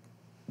to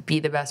be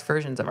the best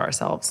versions of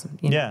ourselves.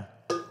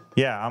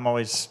 Yeah, I'm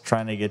always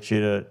trying to get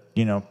you to,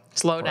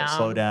 slow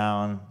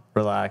down,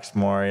 relax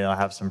more,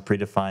 have some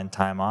predefined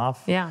time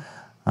off. Yeah.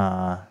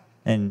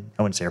 And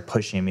I wouldn't say you're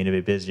pushing me to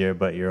be busier,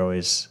 but you're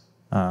always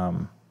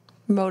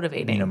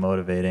motivating.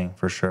 Motivating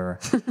for sure.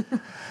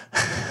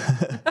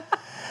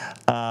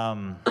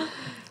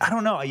 I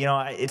don't know.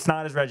 It's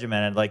not as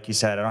regimented. Like you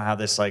said, I don't have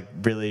this like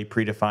really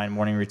predefined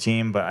morning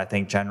routine, but I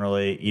think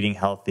generally eating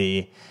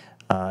healthy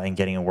and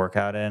getting a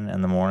workout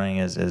in the morning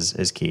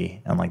is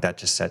key. And like that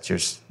just sets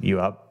you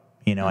up.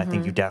 I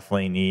think you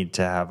definitely need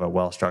to have a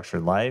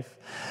well-structured life.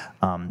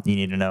 You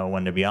need to know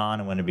when to be on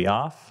and when to be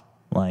off.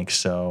 Like,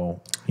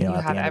 so, you at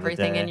have the end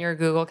everything of the day, in your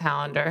Google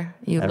Calendar.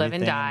 You live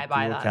and die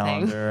by Google that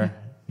Calendar.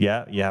 thing.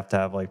 Yeah, you have to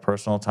have like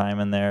personal time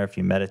in there. If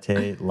you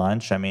meditate,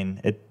 lunch. I mean,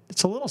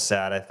 it's a little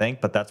sad, I think,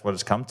 but that's what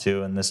it's come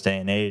to in this day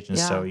and age. And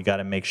so you got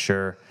to make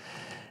sure,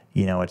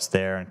 it's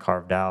there and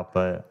carved out.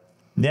 But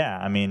yeah,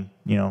 I mean,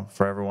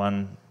 for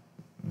everyone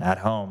at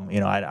home,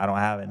 I don't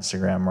have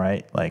Instagram,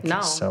 right? Like,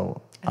 no.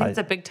 So I think it's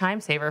a big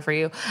time saver for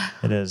you.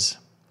 It is.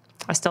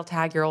 I still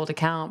tag your old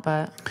account,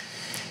 but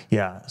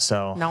yeah,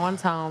 so no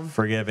one's home.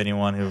 Forgive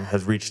anyone who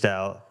has reached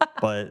out,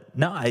 but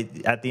no,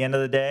 at the end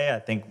of the day, I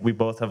think we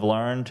both have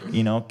learned,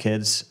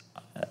 kids,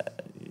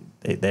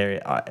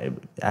 they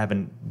have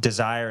a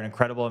desire an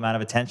incredible amount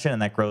of attention,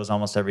 and that grows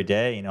almost every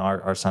day.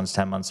 Our son's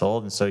 10 months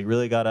old, and so you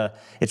really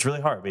it's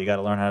really hard, but you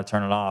gotta learn how to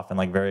turn it off and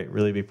like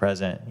really be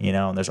present,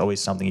 and there's always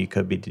something you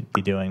could be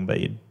doing, but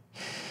you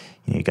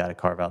got to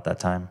carve out that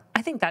time.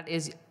 I think that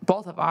is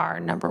both of our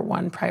number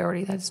one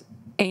priority. That's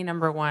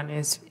number one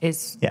is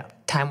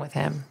time with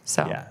him.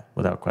 So yeah,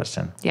 without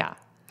question. Yeah.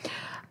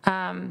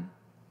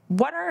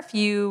 What are a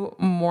few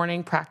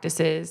morning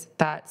practices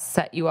that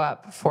set you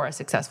up for a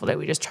successful day?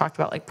 We just talked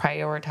about like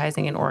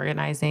prioritizing and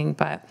organizing,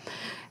 but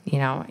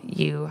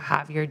you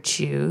have your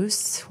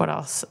juice. What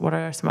else? What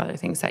are some other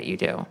things that you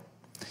do?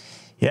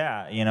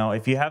 Yeah,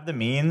 if you have the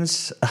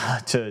means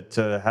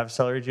to have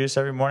celery juice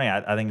every morning,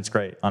 I think it's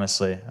great.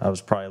 Honestly, I was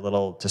probably a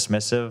little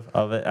dismissive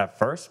of it at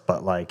first,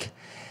 but like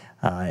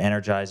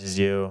energizes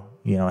you,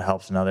 it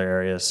helps in other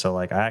areas. So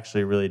like I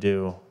actually really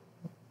do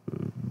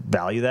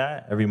value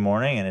that every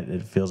morning, and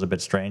it feels a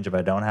bit strange if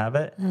I don't have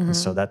it. And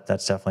so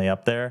that's definitely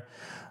up there.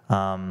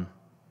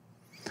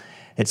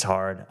 It's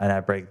hard, and I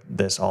break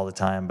this all the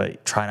time,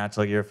 but try not to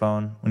look at your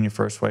phone when you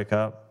first wake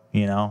up.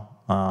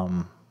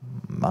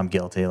 I'm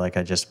guilty, like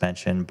I just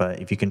mentioned, but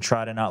if you can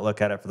try to not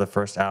look at it for the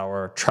first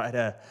hour, try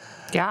to,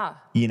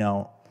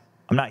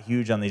 I'm not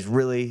huge on these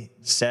really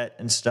set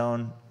in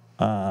stone,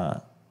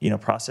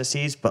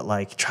 processes, but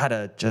like try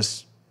to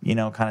just,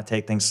 kind of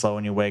take things slow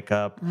when you wake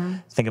up,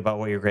 think about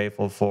what you're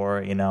grateful for,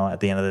 at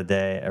the end of the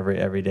day,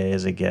 every day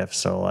is a gift.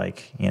 So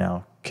like,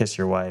 kiss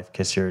your wife,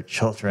 kiss your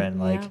children,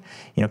 like,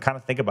 kind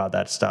of think about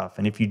that stuff.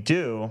 And if you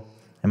do,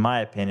 in my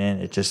opinion,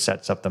 it just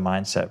sets up the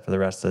mindset for the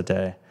rest of the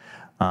day.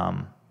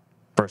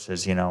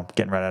 Versus,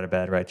 getting right out of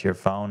bed, right to your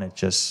phone. It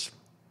just,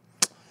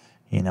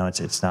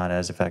 it's not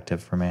as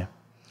effective for me.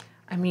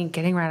 I mean,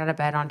 getting right out of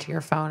bed onto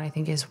your phone, I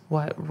think, is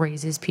what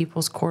raises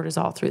people's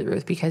cortisol through the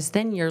roof, because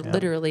then you're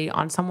literally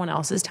on someone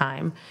else's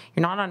time.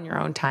 You're not on your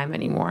own time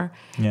anymore.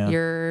 Yeah.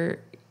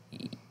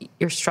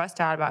 You're stressed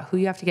out about who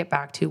you have to get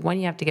back to, when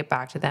you have to get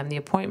back to them, the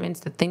appointments,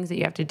 the things that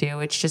you have to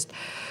do. It's just,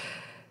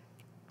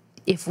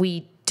 if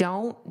we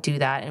don't do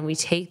that and we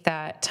take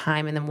that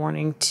time in the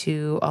morning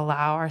to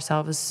allow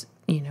ourselves,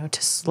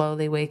 to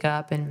slowly wake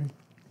up and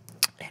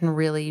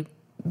really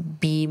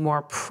be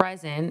more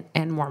present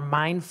and more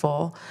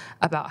mindful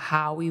about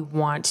how we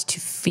want to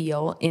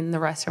feel in the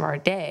rest of our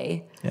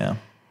day,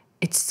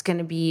 it's going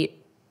to be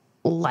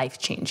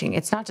life-changing.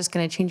 It's not just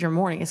going to change your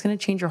morning, it's going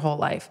to change your whole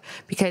life,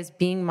 because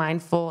being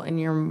mindful in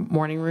your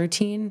morning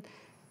routine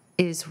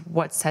is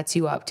what sets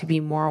you up to be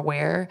more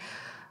aware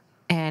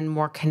and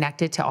more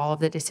connected to all of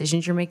the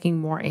decisions you're making,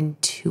 more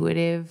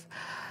intuitive,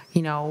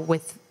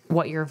 with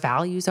what your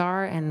values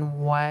are and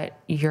what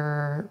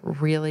you're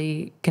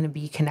really going to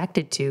be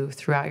connected to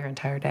throughout your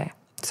entire day.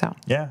 So,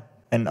 yeah.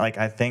 And like,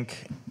 I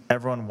think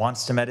everyone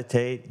wants to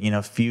meditate,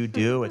 few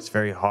do, it's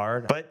very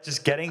hard, but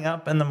just getting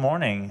up in the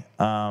morning,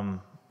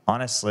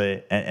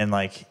 honestly, and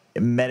like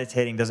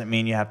meditating doesn't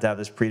mean you have to have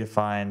this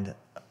predefined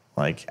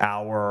like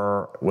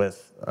hour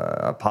with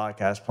a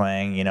podcast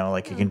playing,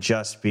 like it can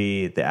just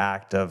be the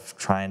act of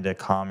trying to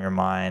calm your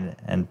mind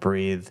and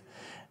breathe.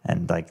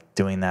 And like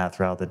doing that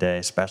throughout the day,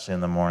 especially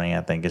in the morning,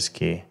 I think is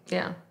key.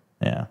 Yeah.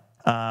 Yeah.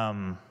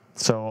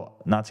 So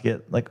not to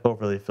get like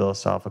overly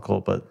philosophical,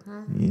 but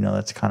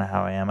that's kind of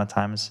how I am at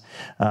times.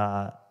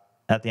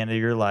 At the end of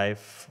your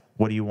life,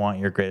 what do you want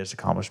your greatest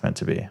accomplishment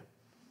to be?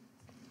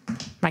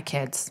 My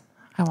kids.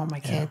 I want my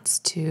kids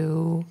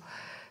to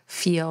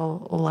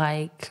feel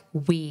like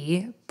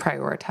we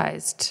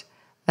prioritized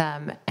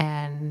them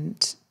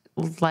and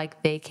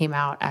like they came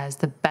out as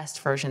the best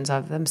versions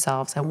of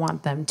themselves. I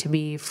want them to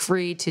be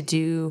free to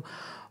do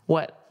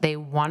what they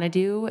want to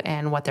do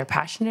and what they're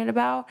passionate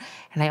about.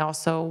 And I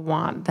also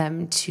want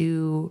them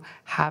to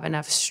have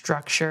enough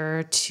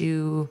structure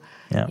to,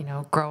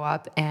 grow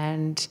up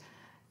and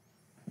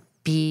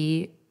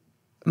be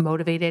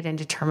motivated and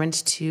determined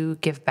to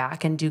give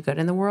back and do good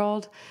in the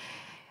world.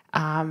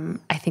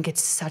 I think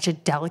it's such a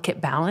delicate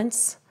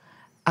balance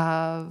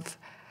of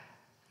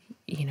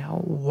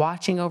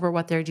watching over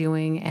what they're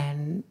doing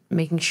and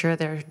making sure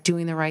they're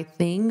doing the right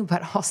thing,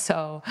 but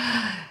also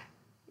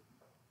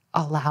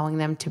allowing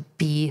them to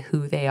be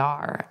who they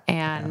are,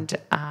 and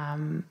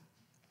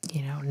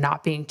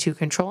not being too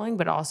controlling,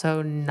 but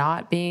also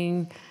not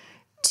being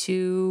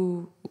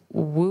too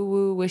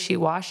woo-woo,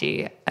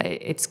 wishy-washy.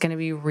 It's going to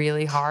be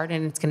really hard,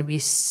 and it's going to be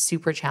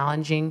super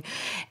challenging.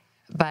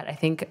 But I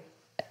think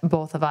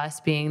both of us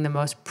being the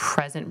most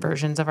present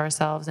versions of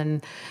ourselves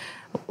and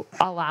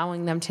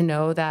allowing them to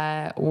know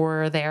that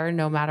we're there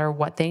no matter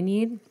what they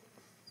need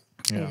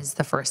is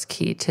the first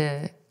key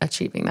to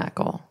achieving that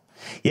goal.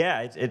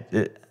 Yeah,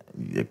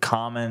 a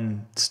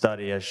common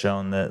study has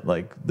shown that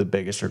like the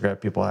biggest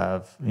regret people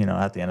have,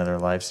 at the end of their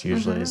lives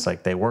usually is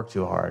like they worked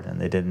too hard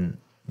and they didn't,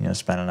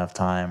 spend enough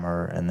time,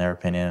 or in their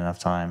opinion, enough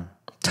time.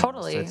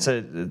 Totally.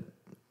 So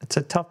it's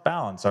a tough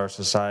balance. Our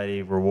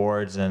society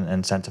rewards and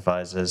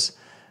incentivizes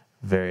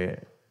very,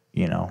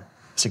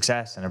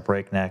 success in a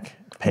breakneck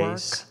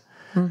pace.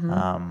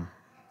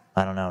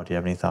 I don't know. Do you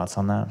have any thoughts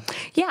on that?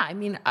 Yeah, I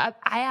mean, I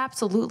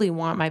absolutely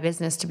want my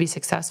business to be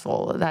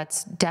successful.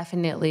 That's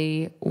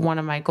definitely one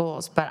of my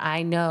goals. But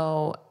I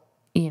know,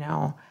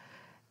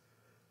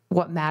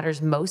 what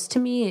matters most to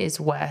me is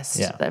Wes.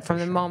 Yeah, From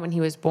the moment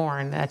he was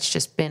born, that's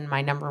just been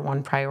my number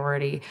one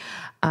priority.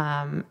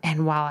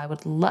 And while I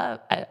would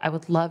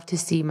love to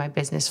see my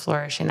business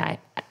flourish, and I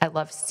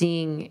love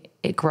seeing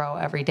it grow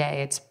every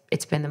day.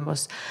 It's been the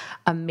most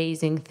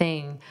amazing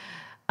thing.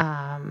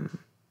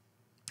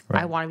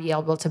 I want to be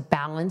able to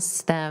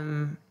balance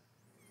them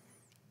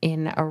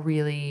in a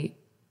really,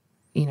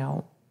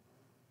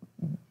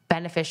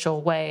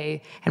 beneficial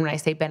way. And when I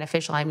say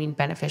beneficial, I mean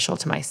beneficial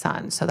to my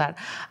son, so that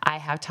I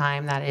have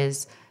time that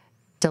is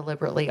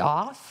deliberately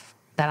off,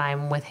 that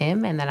I'm with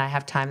him, and then I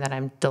have time that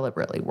I'm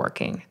deliberately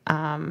working.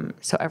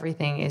 So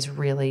everything is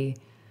really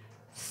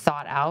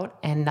thought out,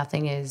 and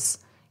nothing is,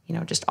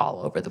 just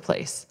all over the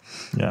place.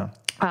 Yeah.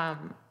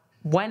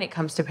 When it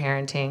comes to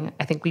parenting,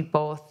 I think we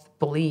both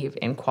believe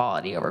in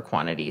quality over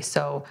quantity.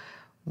 So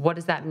what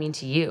does that mean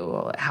to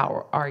you?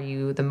 How are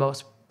you the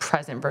most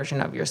present version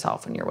of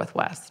yourself when you're with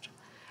West?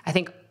 I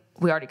think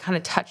we already kind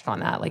of touched on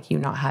that, like you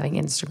not having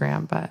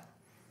Instagram, but.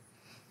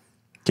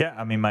 Yeah,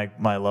 I mean,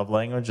 my love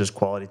language is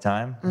quality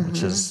time,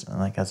 which is,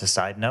 like, as a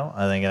side note,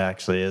 I think it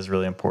actually is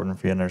really important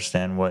for you to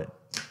understand what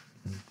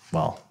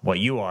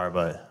you are,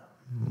 but.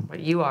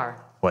 What you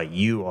are. What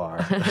you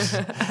are.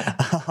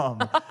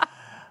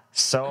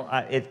 So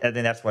I think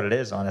that's what it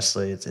is,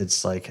 honestly.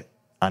 It's like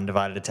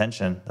undivided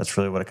attention. That's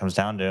really what it comes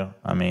down to.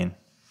 I mean,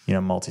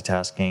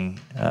 multitasking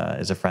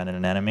is a friend and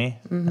an enemy.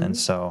 And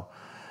so,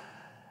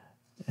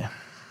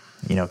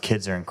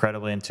 kids are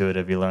incredibly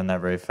intuitive. You learn that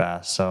very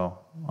fast. So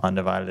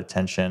undivided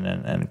attention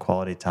and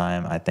quality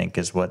time, I think,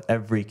 is what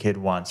every kid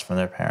wants from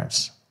their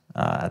parents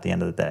at the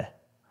end of the day.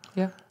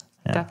 Yeah,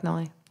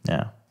 definitely.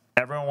 Yeah.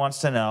 Everyone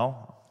wants to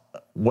know,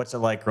 what's it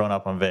like growing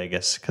up on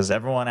Vegas? Because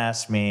everyone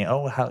asks me,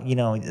 how,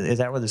 is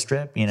that where the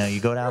Strip? You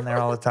go down there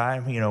all the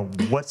time.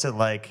 What's it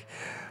like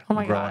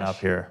growing up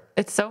here?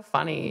 It's so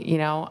funny.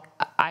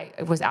 I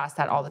was asked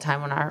that all the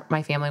time when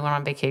my family went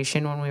on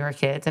vacation when we were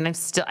kids. And I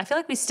feel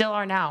like we still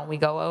are now. We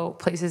go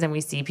places and we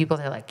see people,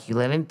 they're like, you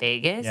live in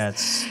Vegas? Yeah,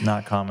 it's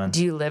not common.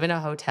 Do you live in a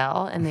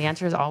hotel? And the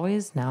answer is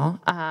always no.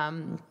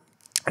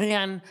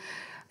 And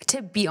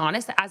to be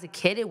honest, as a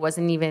kid, it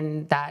wasn't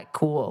even that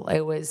cool.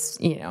 It was,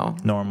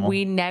 normal.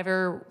 We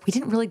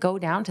didn't really go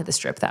down to the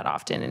Strip that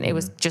often. And it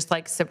was just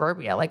like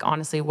suburbia, like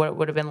honestly, what it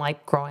would have been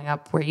like growing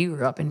up where you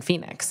grew up in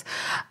Phoenix.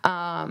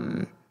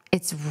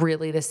 It's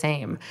really the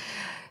same.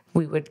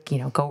 We would,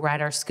 go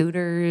ride our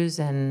scooters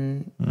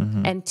and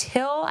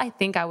until I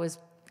think I was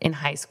in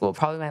high school,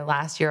 probably my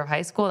last year of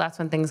high school, that's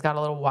when things got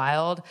a little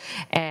wild.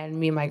 And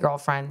me and my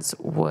girlfriends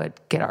would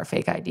get our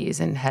fake IDs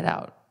and head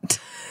out to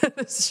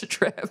the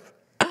Strip.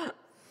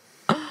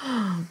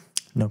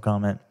 No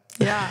comment.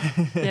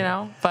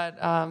 Yeah, but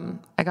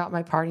I got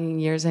my partying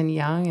years in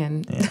young,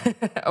 and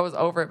I was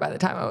over it by the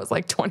time I was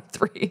like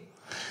 23.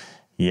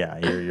 Yeah,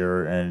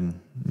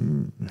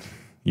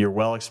 you're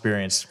well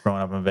experienced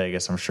growing up in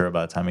Vegas, I'm sure,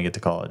 by the time you get to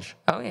college.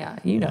 Oh yeah,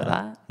 you know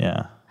that.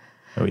 Yeah.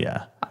 Oh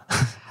yeah.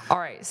 All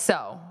right,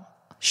 so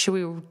should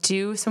we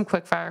do some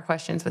quick fire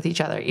questions with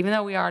each other? Even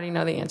though we already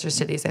know the answers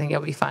to these, I think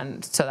it'll be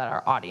fun so that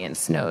our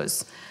audience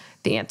knows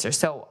the answer.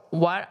 So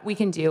what we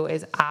can do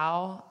is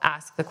I'll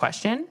ask the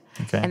question,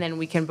 and then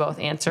we can both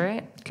answer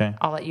it. Okay.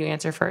 I'll let you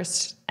answer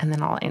first, and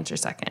then I'll answer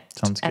second.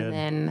 Sounds good. And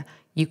then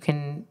you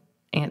can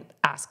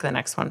ask the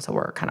next one, so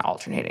we're kind of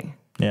alternating.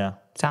 Yeah.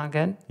 Sound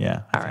good?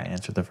 Yeah. I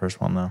answered the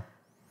first one, though.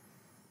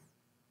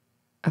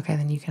 Okay,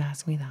 then you can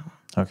ask me that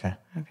one. Okay.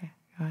 Okay,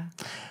 go ahead.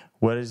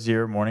 What is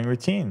your morning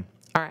routine?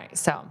 All right,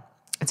 so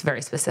it's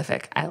very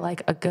specific. I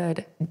like a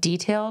good,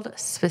 detailed,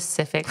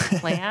 specific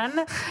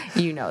plan.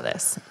 You know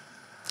this.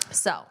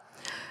 So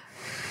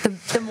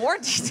the more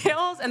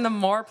details and the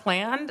more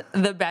planned,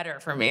 the better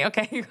for me.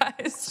 Okay, you guys?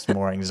 It's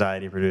more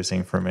anxiety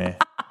producing for me.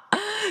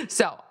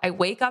 So I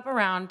wake up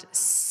around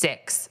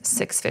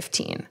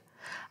 6:15.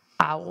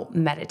 I'll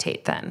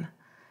meditate then.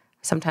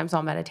 Sometimes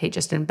I'll meditate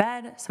just in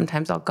bed.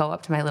 Sometimes I'll go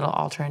up to my little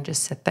altar and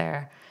just sit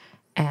there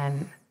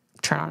and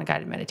turn on a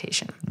guided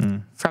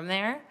meditation. From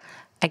there,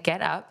 I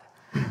get up.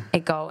 I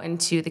go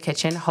into the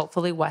kitchen.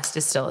 Hopefully West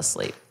is still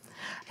asleep.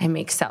 I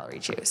make celery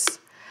juice.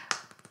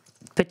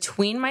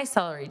 Between my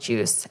celery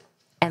juice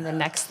and the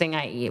next thing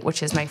I eat,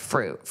 which is my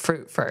fruit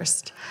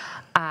first,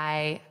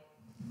 I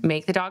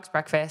make the dog's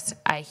breakfast.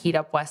 I heat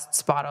up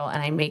West's bottle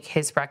and I make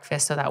his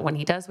breakfast so that when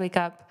he does wake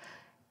up,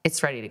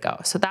 it's ready to go.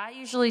 So that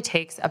usually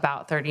takes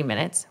about 30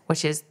 minutes,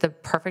 which is the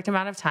perfect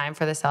amount of time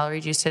for the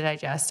celery juice to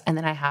digest. And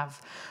then I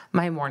have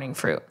my morning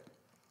fruit.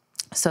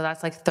 So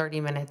that's like 30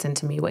 minutes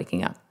into me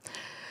waking up.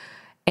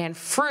 And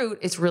fruit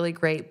is really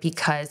great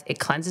because it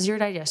cleanses your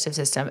digestive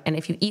system. And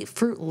if you eat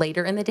fruit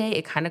later in the day,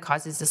 it kind of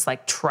causes this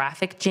like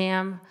traffic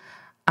jam,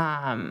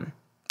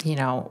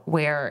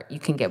 where you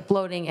can get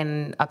bloating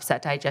and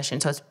upset digestion.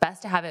 So it's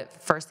best to have it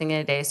first thing in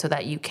the day so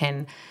that you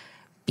can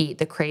beat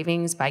the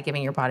cravings by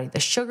giving your body the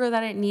sugar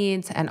that it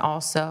needs and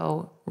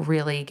also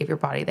really give your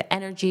body the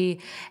energy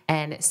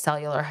and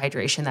cellular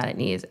hydration that it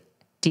needs,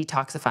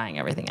 detoxifying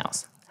everything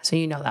else. So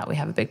you know that we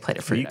have a big plate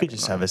of fruit. You could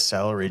just have a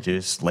celery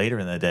juice later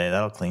in the day.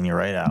 That'll clean you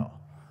right out.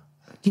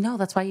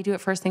 That's why you do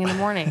it first thing in the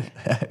morning.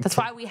 That's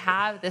why we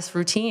have this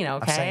routine,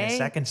 okay? I'm saying a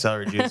second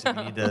celery juice if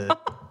you need to,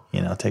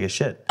 take a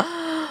shit.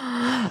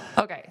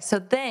 Okay, so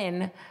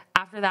then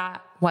after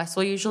that, Wes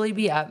will usually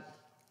be up.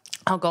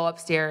 I'll go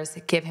upstairs,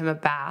 give him a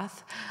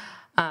bath,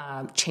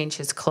 change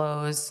his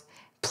clothes,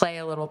 play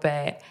a little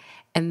bit.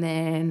 And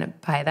then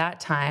by that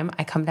time,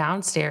 I come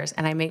downstairs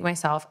and I make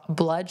myself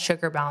blood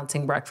sugar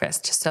balancing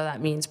breakfast. So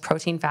that means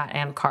protein, fat,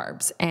 and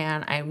carbs.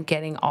 And I'm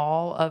getting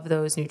all of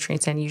those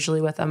nutrients in,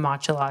 usually with a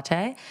matcha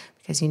latte,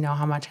 because you know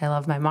how much I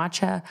love my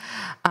matcha.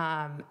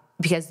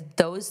 Because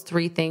those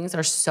three things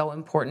are so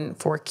important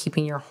for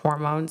keeping your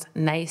hormones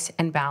nice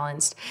and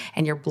balanced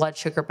and your blood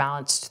sugar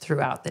balanced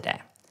throughout the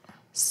day.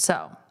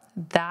 So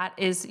that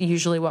is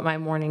usually what my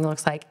morning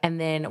looks like. And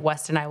then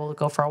West and I will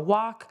go for a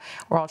walk,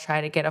 or I'll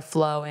try to get a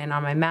flow in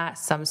on my mat,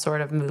 some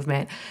sort of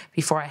movement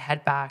before I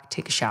head back,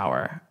 take a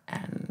shower,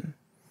 and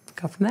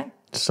go from there.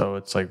 So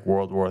it's like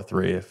World War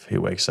III if he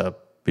wakes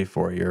up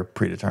before your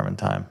predetermined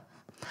time.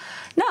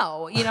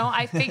 No,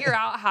 I figure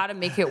out how to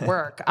make it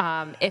work.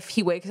 If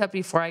he wakes up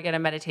before I get a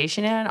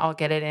meditation in, I'll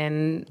get it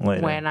in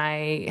later when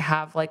I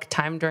have like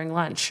time during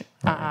lunch.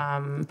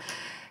 Right.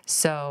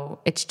 So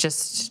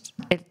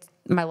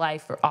my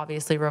life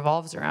obviously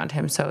revolves around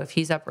him. So if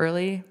he's up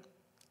early,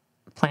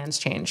 plans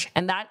change.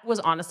 And that was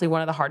honestly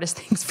one of the hardest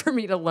things for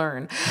me to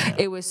learn. Yeah.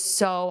 It was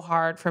so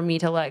hard for me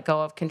to let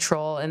go of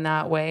control in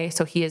that way.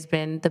 So he has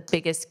been the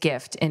biggest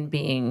gift in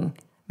being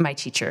my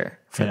teacher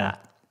for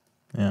that.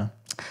 Yeah.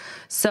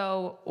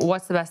 So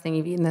what's the best thing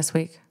you've eaten this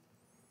week?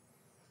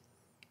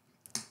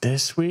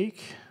 This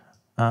week?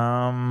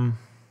 That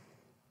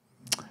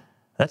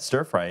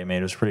stir fry you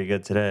made was pretty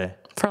good today.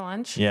 For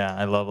lunch? Yeah,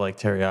 I love like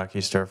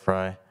teriyaki stir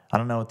fry. I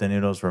don't know what the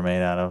noodles were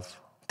made out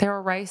of. They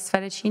were rice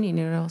fettuccine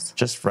noodles.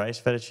 Just rice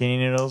fettuccine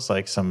noodles,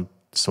 like some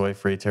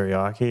soy-free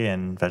teriyaki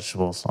and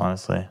vegetables,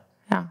 honestly.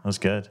 Yeah. It was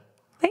good.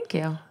 Thank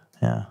you.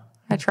 Yeah.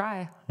 I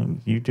try.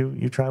 You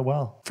try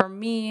well. For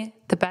me,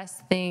 the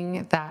best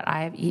thing that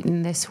I have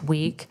eaten this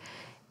week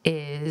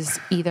is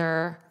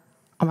either,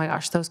 oh my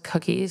gosh, those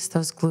cookies,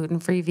 those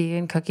gluten-free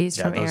vegan cookies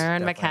from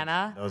Erin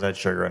McKenna. Those had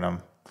sugar in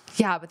them.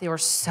 Yeah, but they were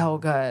so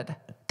good.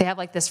 They have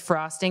like this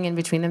frosting in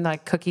between them,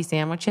 like cookie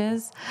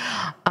sandwiches.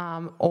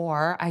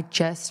 Or I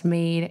just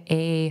made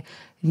a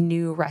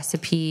new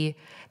recipe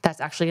that's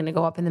actually going to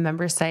go up in the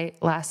members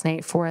site last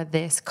night for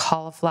this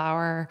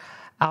cauliflower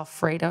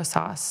Alfredo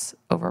sauce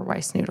over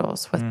rice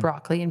noodles with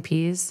broccoli and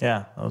peas.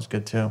 Yeah, that was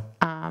good too.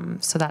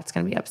 So that's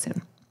going to be up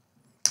soon.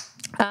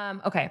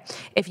 Okay.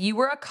 If you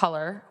were a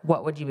color,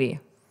 what would you be?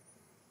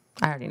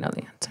 I already know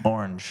the answer.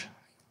 Orange.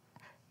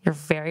 You're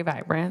very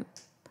vibrant.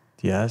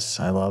 Yes,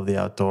 I love the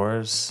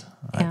outdoors.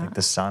 I think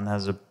the sun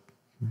has a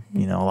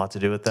lot to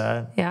do with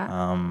that.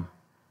 Yeah.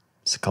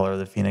 It's the color of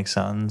the Phoenix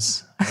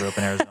Suns. I grew up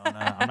in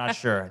Arizona. I'm not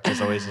sure. It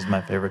just always is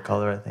my favorite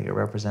color. I think it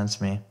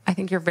represents me. I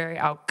think you're very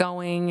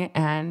outgoing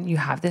and you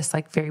have this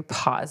like very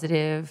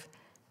positive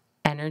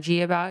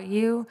energy about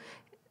you.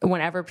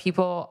 Whenever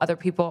other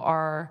people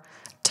are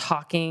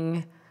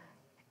talking,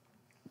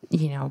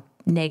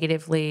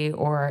 negatively,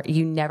 or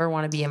you never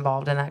want to be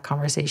involved in that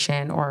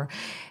conversation, or,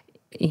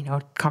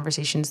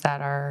 conversations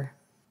that are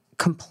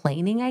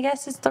complaining, I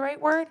guess is the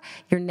right word.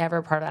 You're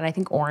never part of that. And I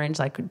think orange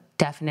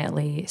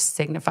definitely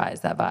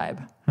signifies that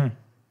vibe.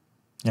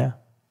 Yeah.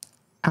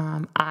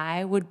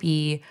 I would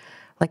be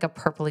like a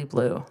purpley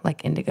blue,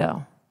 like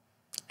indigo.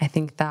 I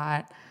think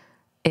that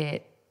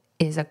it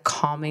is a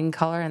calming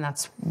color, and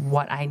that's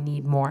what I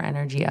need more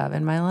energy of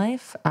in my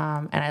life.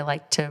 And I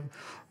like to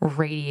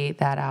radiate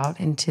that out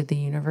into the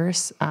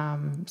universe.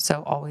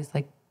 So always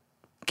like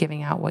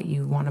giving out what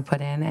you want to put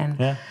in.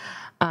 And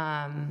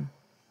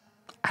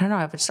I don't know,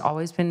 I've just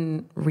always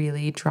been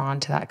really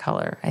drawn to that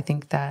color. I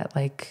think that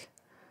like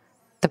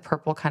the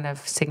purple kind of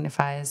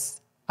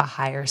signifies a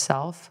higher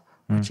self,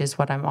 which is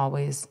what I'm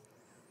always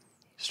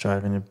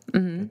striving to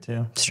get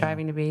to.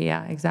 Striving to be,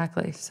 yeah,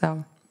 exactly.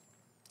 So,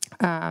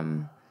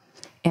 and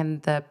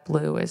the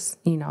blue is,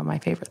 my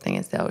favorite thing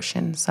is the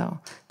ocean. So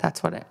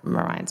that's what it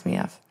reminds me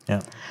of.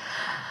 Yeah.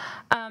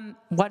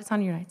 What is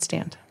on your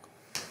nightstand?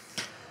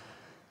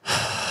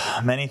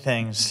 Many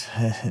things.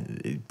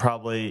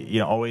 Probably,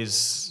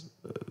 always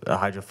a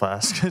hydro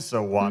flask,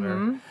 so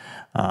water.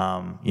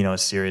 A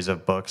series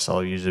of books.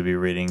 I'll usually be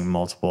reading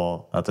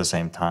multiple at the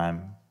same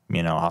time.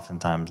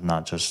 Oftentimes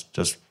not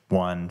just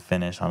one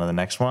finish onto the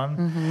next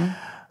one.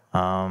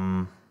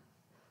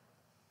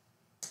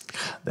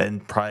 Then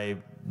probably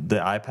the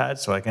iPad,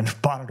 so I can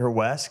monitor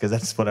Wes, because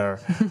that's what our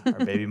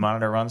baby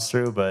monitor runs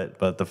through.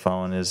 But the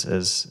phone is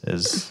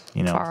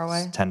far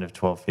away, 10 to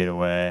 12 feet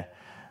away.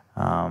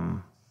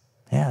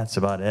 That's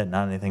about it.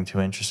 Not anything too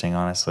interesting,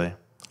 honestly.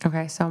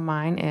 Okay, so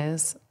mine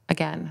is,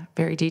 again,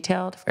 very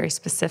detailed, very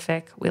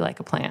specific. We like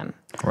a plan.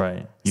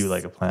 Right. You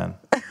like a plan.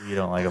 You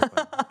don't like a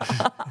plan.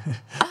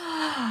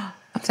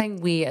 I'm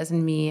saying we as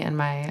in me and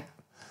my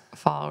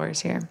followers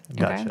here.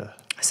 Okay? Gotcha.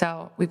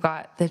 So we've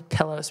got the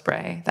pillow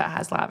spray that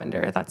has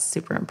lavender. That's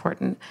super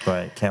important.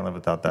 Right. Can't live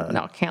without that.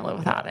 No, can't live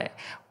without it.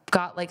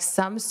 Got like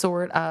some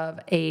sort of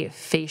a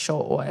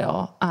facial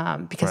oil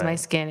because my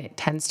skin, it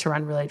tends to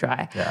run really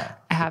dry. Yeah.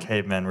 The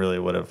cavemen really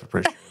would have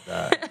appreciated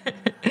that.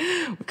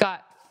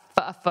 Got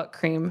a foot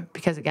cream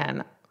because,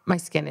 again, my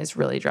skin is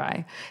really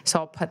dry. So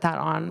I'll put that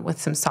on with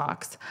some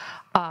socks.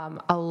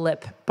 A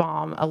lip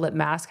balm, a lip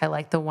mask. I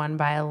like the one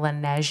by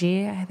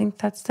Laneige. I think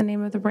that's the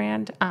name of the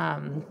brand.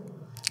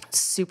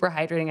 Super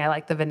hydrating. I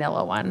like the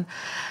vanilla one.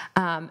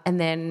 And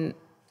then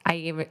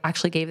I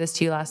actually gave this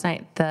to you last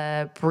night,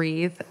 the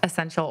Breathe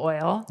essential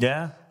oil.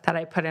 Yeah. That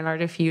I put in our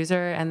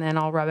diffuser, and then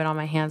I'll rub it on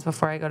my hands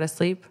before I go to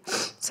sleep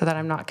so that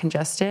I'm not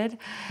congested.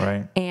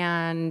 Right.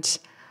 And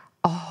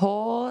a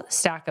whole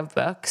stack of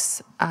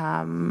books.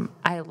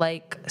 I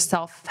like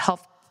self-help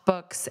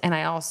books, and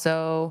I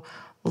also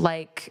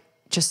like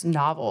just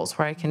novels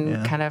where I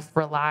can kind of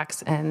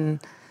relax and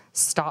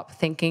stop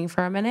thinking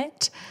for a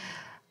minute.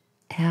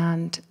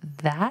 And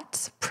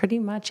that's pretty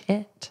much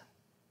it.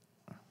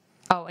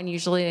 Oh, and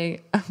usually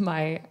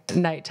my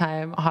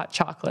nighttime hot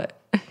chocolate.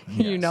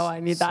 Yes. I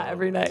need that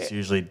every night. It's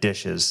usually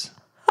dishes.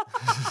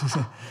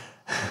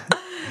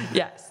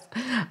 Yes.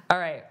 All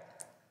right.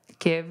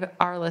 Give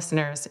our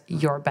listeners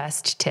your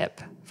best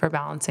tip for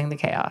balancing the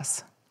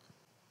chaos.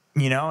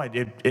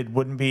 It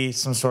wouldn't be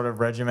some sort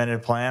of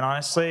regimented plan,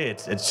 honestly.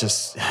 It's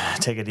just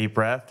take a deep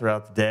breath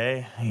throughout the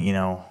day.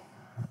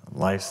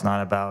 Life's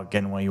not about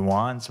getting what you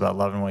want. It's about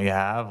loving what you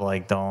have.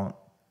 Like, don't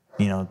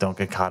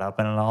get caught up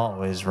in it all.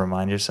 Always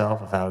remind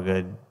yourself of how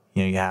good,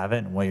 you have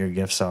it and what your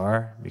gifts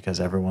are, because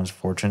everyone's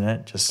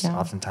fortunate, just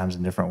oftentimes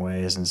in different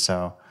ways. And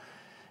so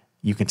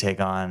you can take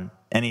on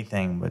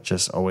anything, but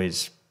just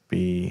always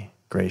be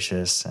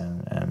gracious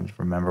and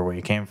remember where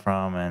you came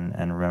from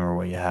and remember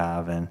what you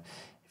have. And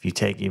if you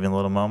take even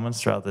little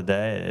moments throughout the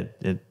day,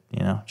 it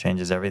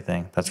changes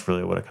everything. That's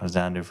really what it comes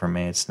down to for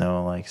me. It's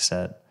no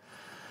set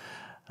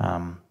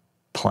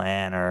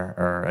plan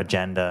or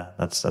agenda.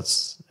 It's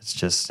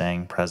just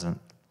staying present.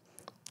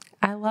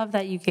 I love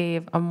that you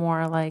gave a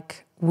more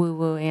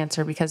woo-woo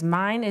answer, because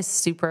mine is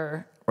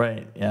super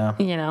right. Yeah.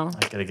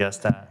 I could have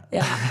guessed that.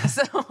 Yeah.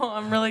 So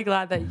I'm really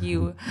glad that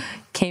you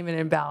came in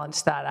and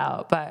balanced that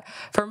out. But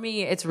for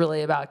me, it's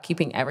really about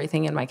keeping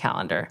everything in my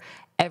calendar.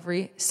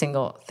 Every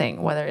single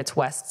thing, whether it's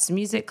West's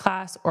music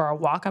class or a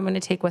walk I'm going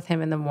to take with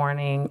him in the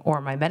morning, or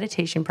my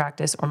meditation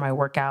practice or my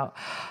workout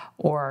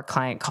or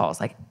client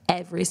calls,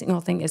 every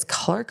single thing is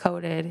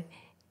color-coded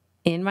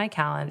in my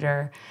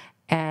calendar,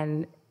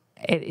 and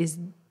it is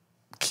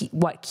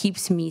what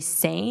keeps me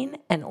sane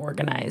and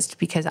organized,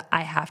 because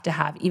I have to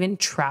have even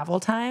travel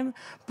time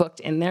booked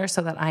in there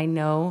so that I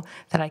know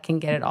that I can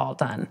get it all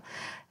done.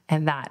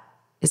 And that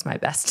is my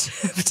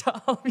best tip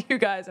to all of you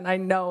guys. And I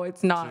know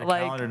it's not Does your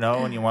calendar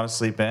know when you want to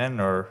sleep in,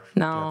 or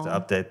no, do you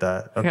have to update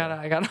that? Okay.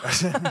 I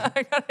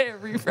gotta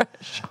hit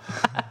refresh on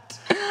that.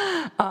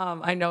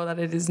 I know that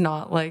it is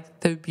not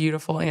the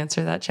beautiful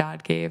answer that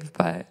Chad gave,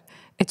 but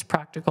it's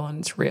practical and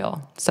it's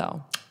real.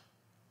 So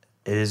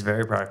it is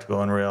very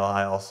practical and real.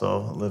 I also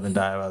live and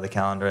die by the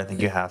calendar. I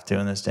think you have to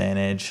in this day and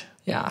age.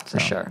 Yeah, for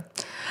sure.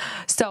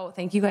 So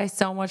thank you guys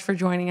so much for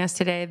joining us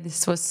today.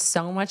 This was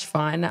so much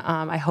fun.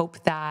 I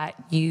hope that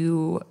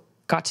you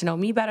got to know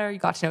me better, you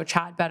got to know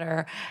Chad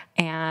better,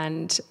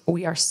 and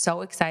we are so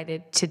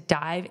excited to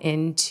dive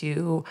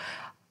into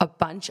a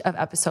bunch of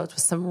episodes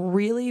with some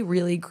really,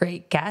 really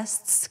great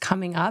guests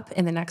coming up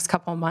in the next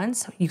couple of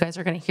months. You guys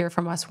are going to hear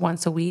from us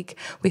once a week.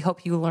 We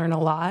hope you learn a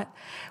lot.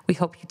 We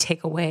hope you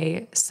take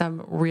away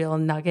some real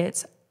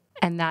nuggets,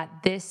 and that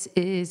this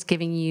is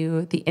giving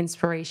you the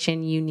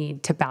inspiration you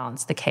need to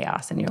balance the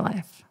chaos in your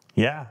life.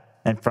 Yeah.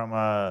 And from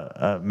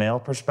a male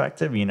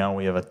perspective, we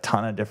have a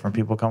ton of different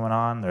people coming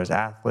on. There's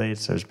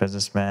athletes, there's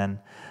businessmen.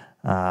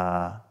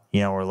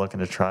 We're looking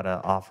to try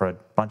to offer a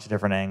bunch of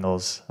different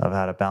angles of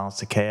how to balance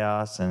the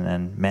chaos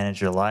and manage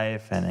your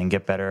life and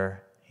get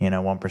better,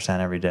 1%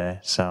 every day.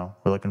 So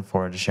we're looking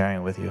forward to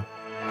sharing it with you.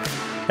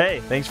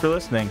 Hey, thanks for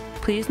listening.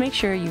 Please make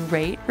sure you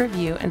rate,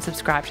 review, and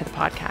subscribe to the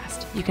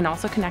podcast. You can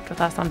also connect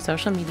with us on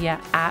social media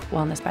at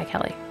Wellness by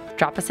Kelly.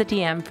 Drop us a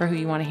DM for who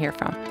you want to hear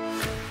from.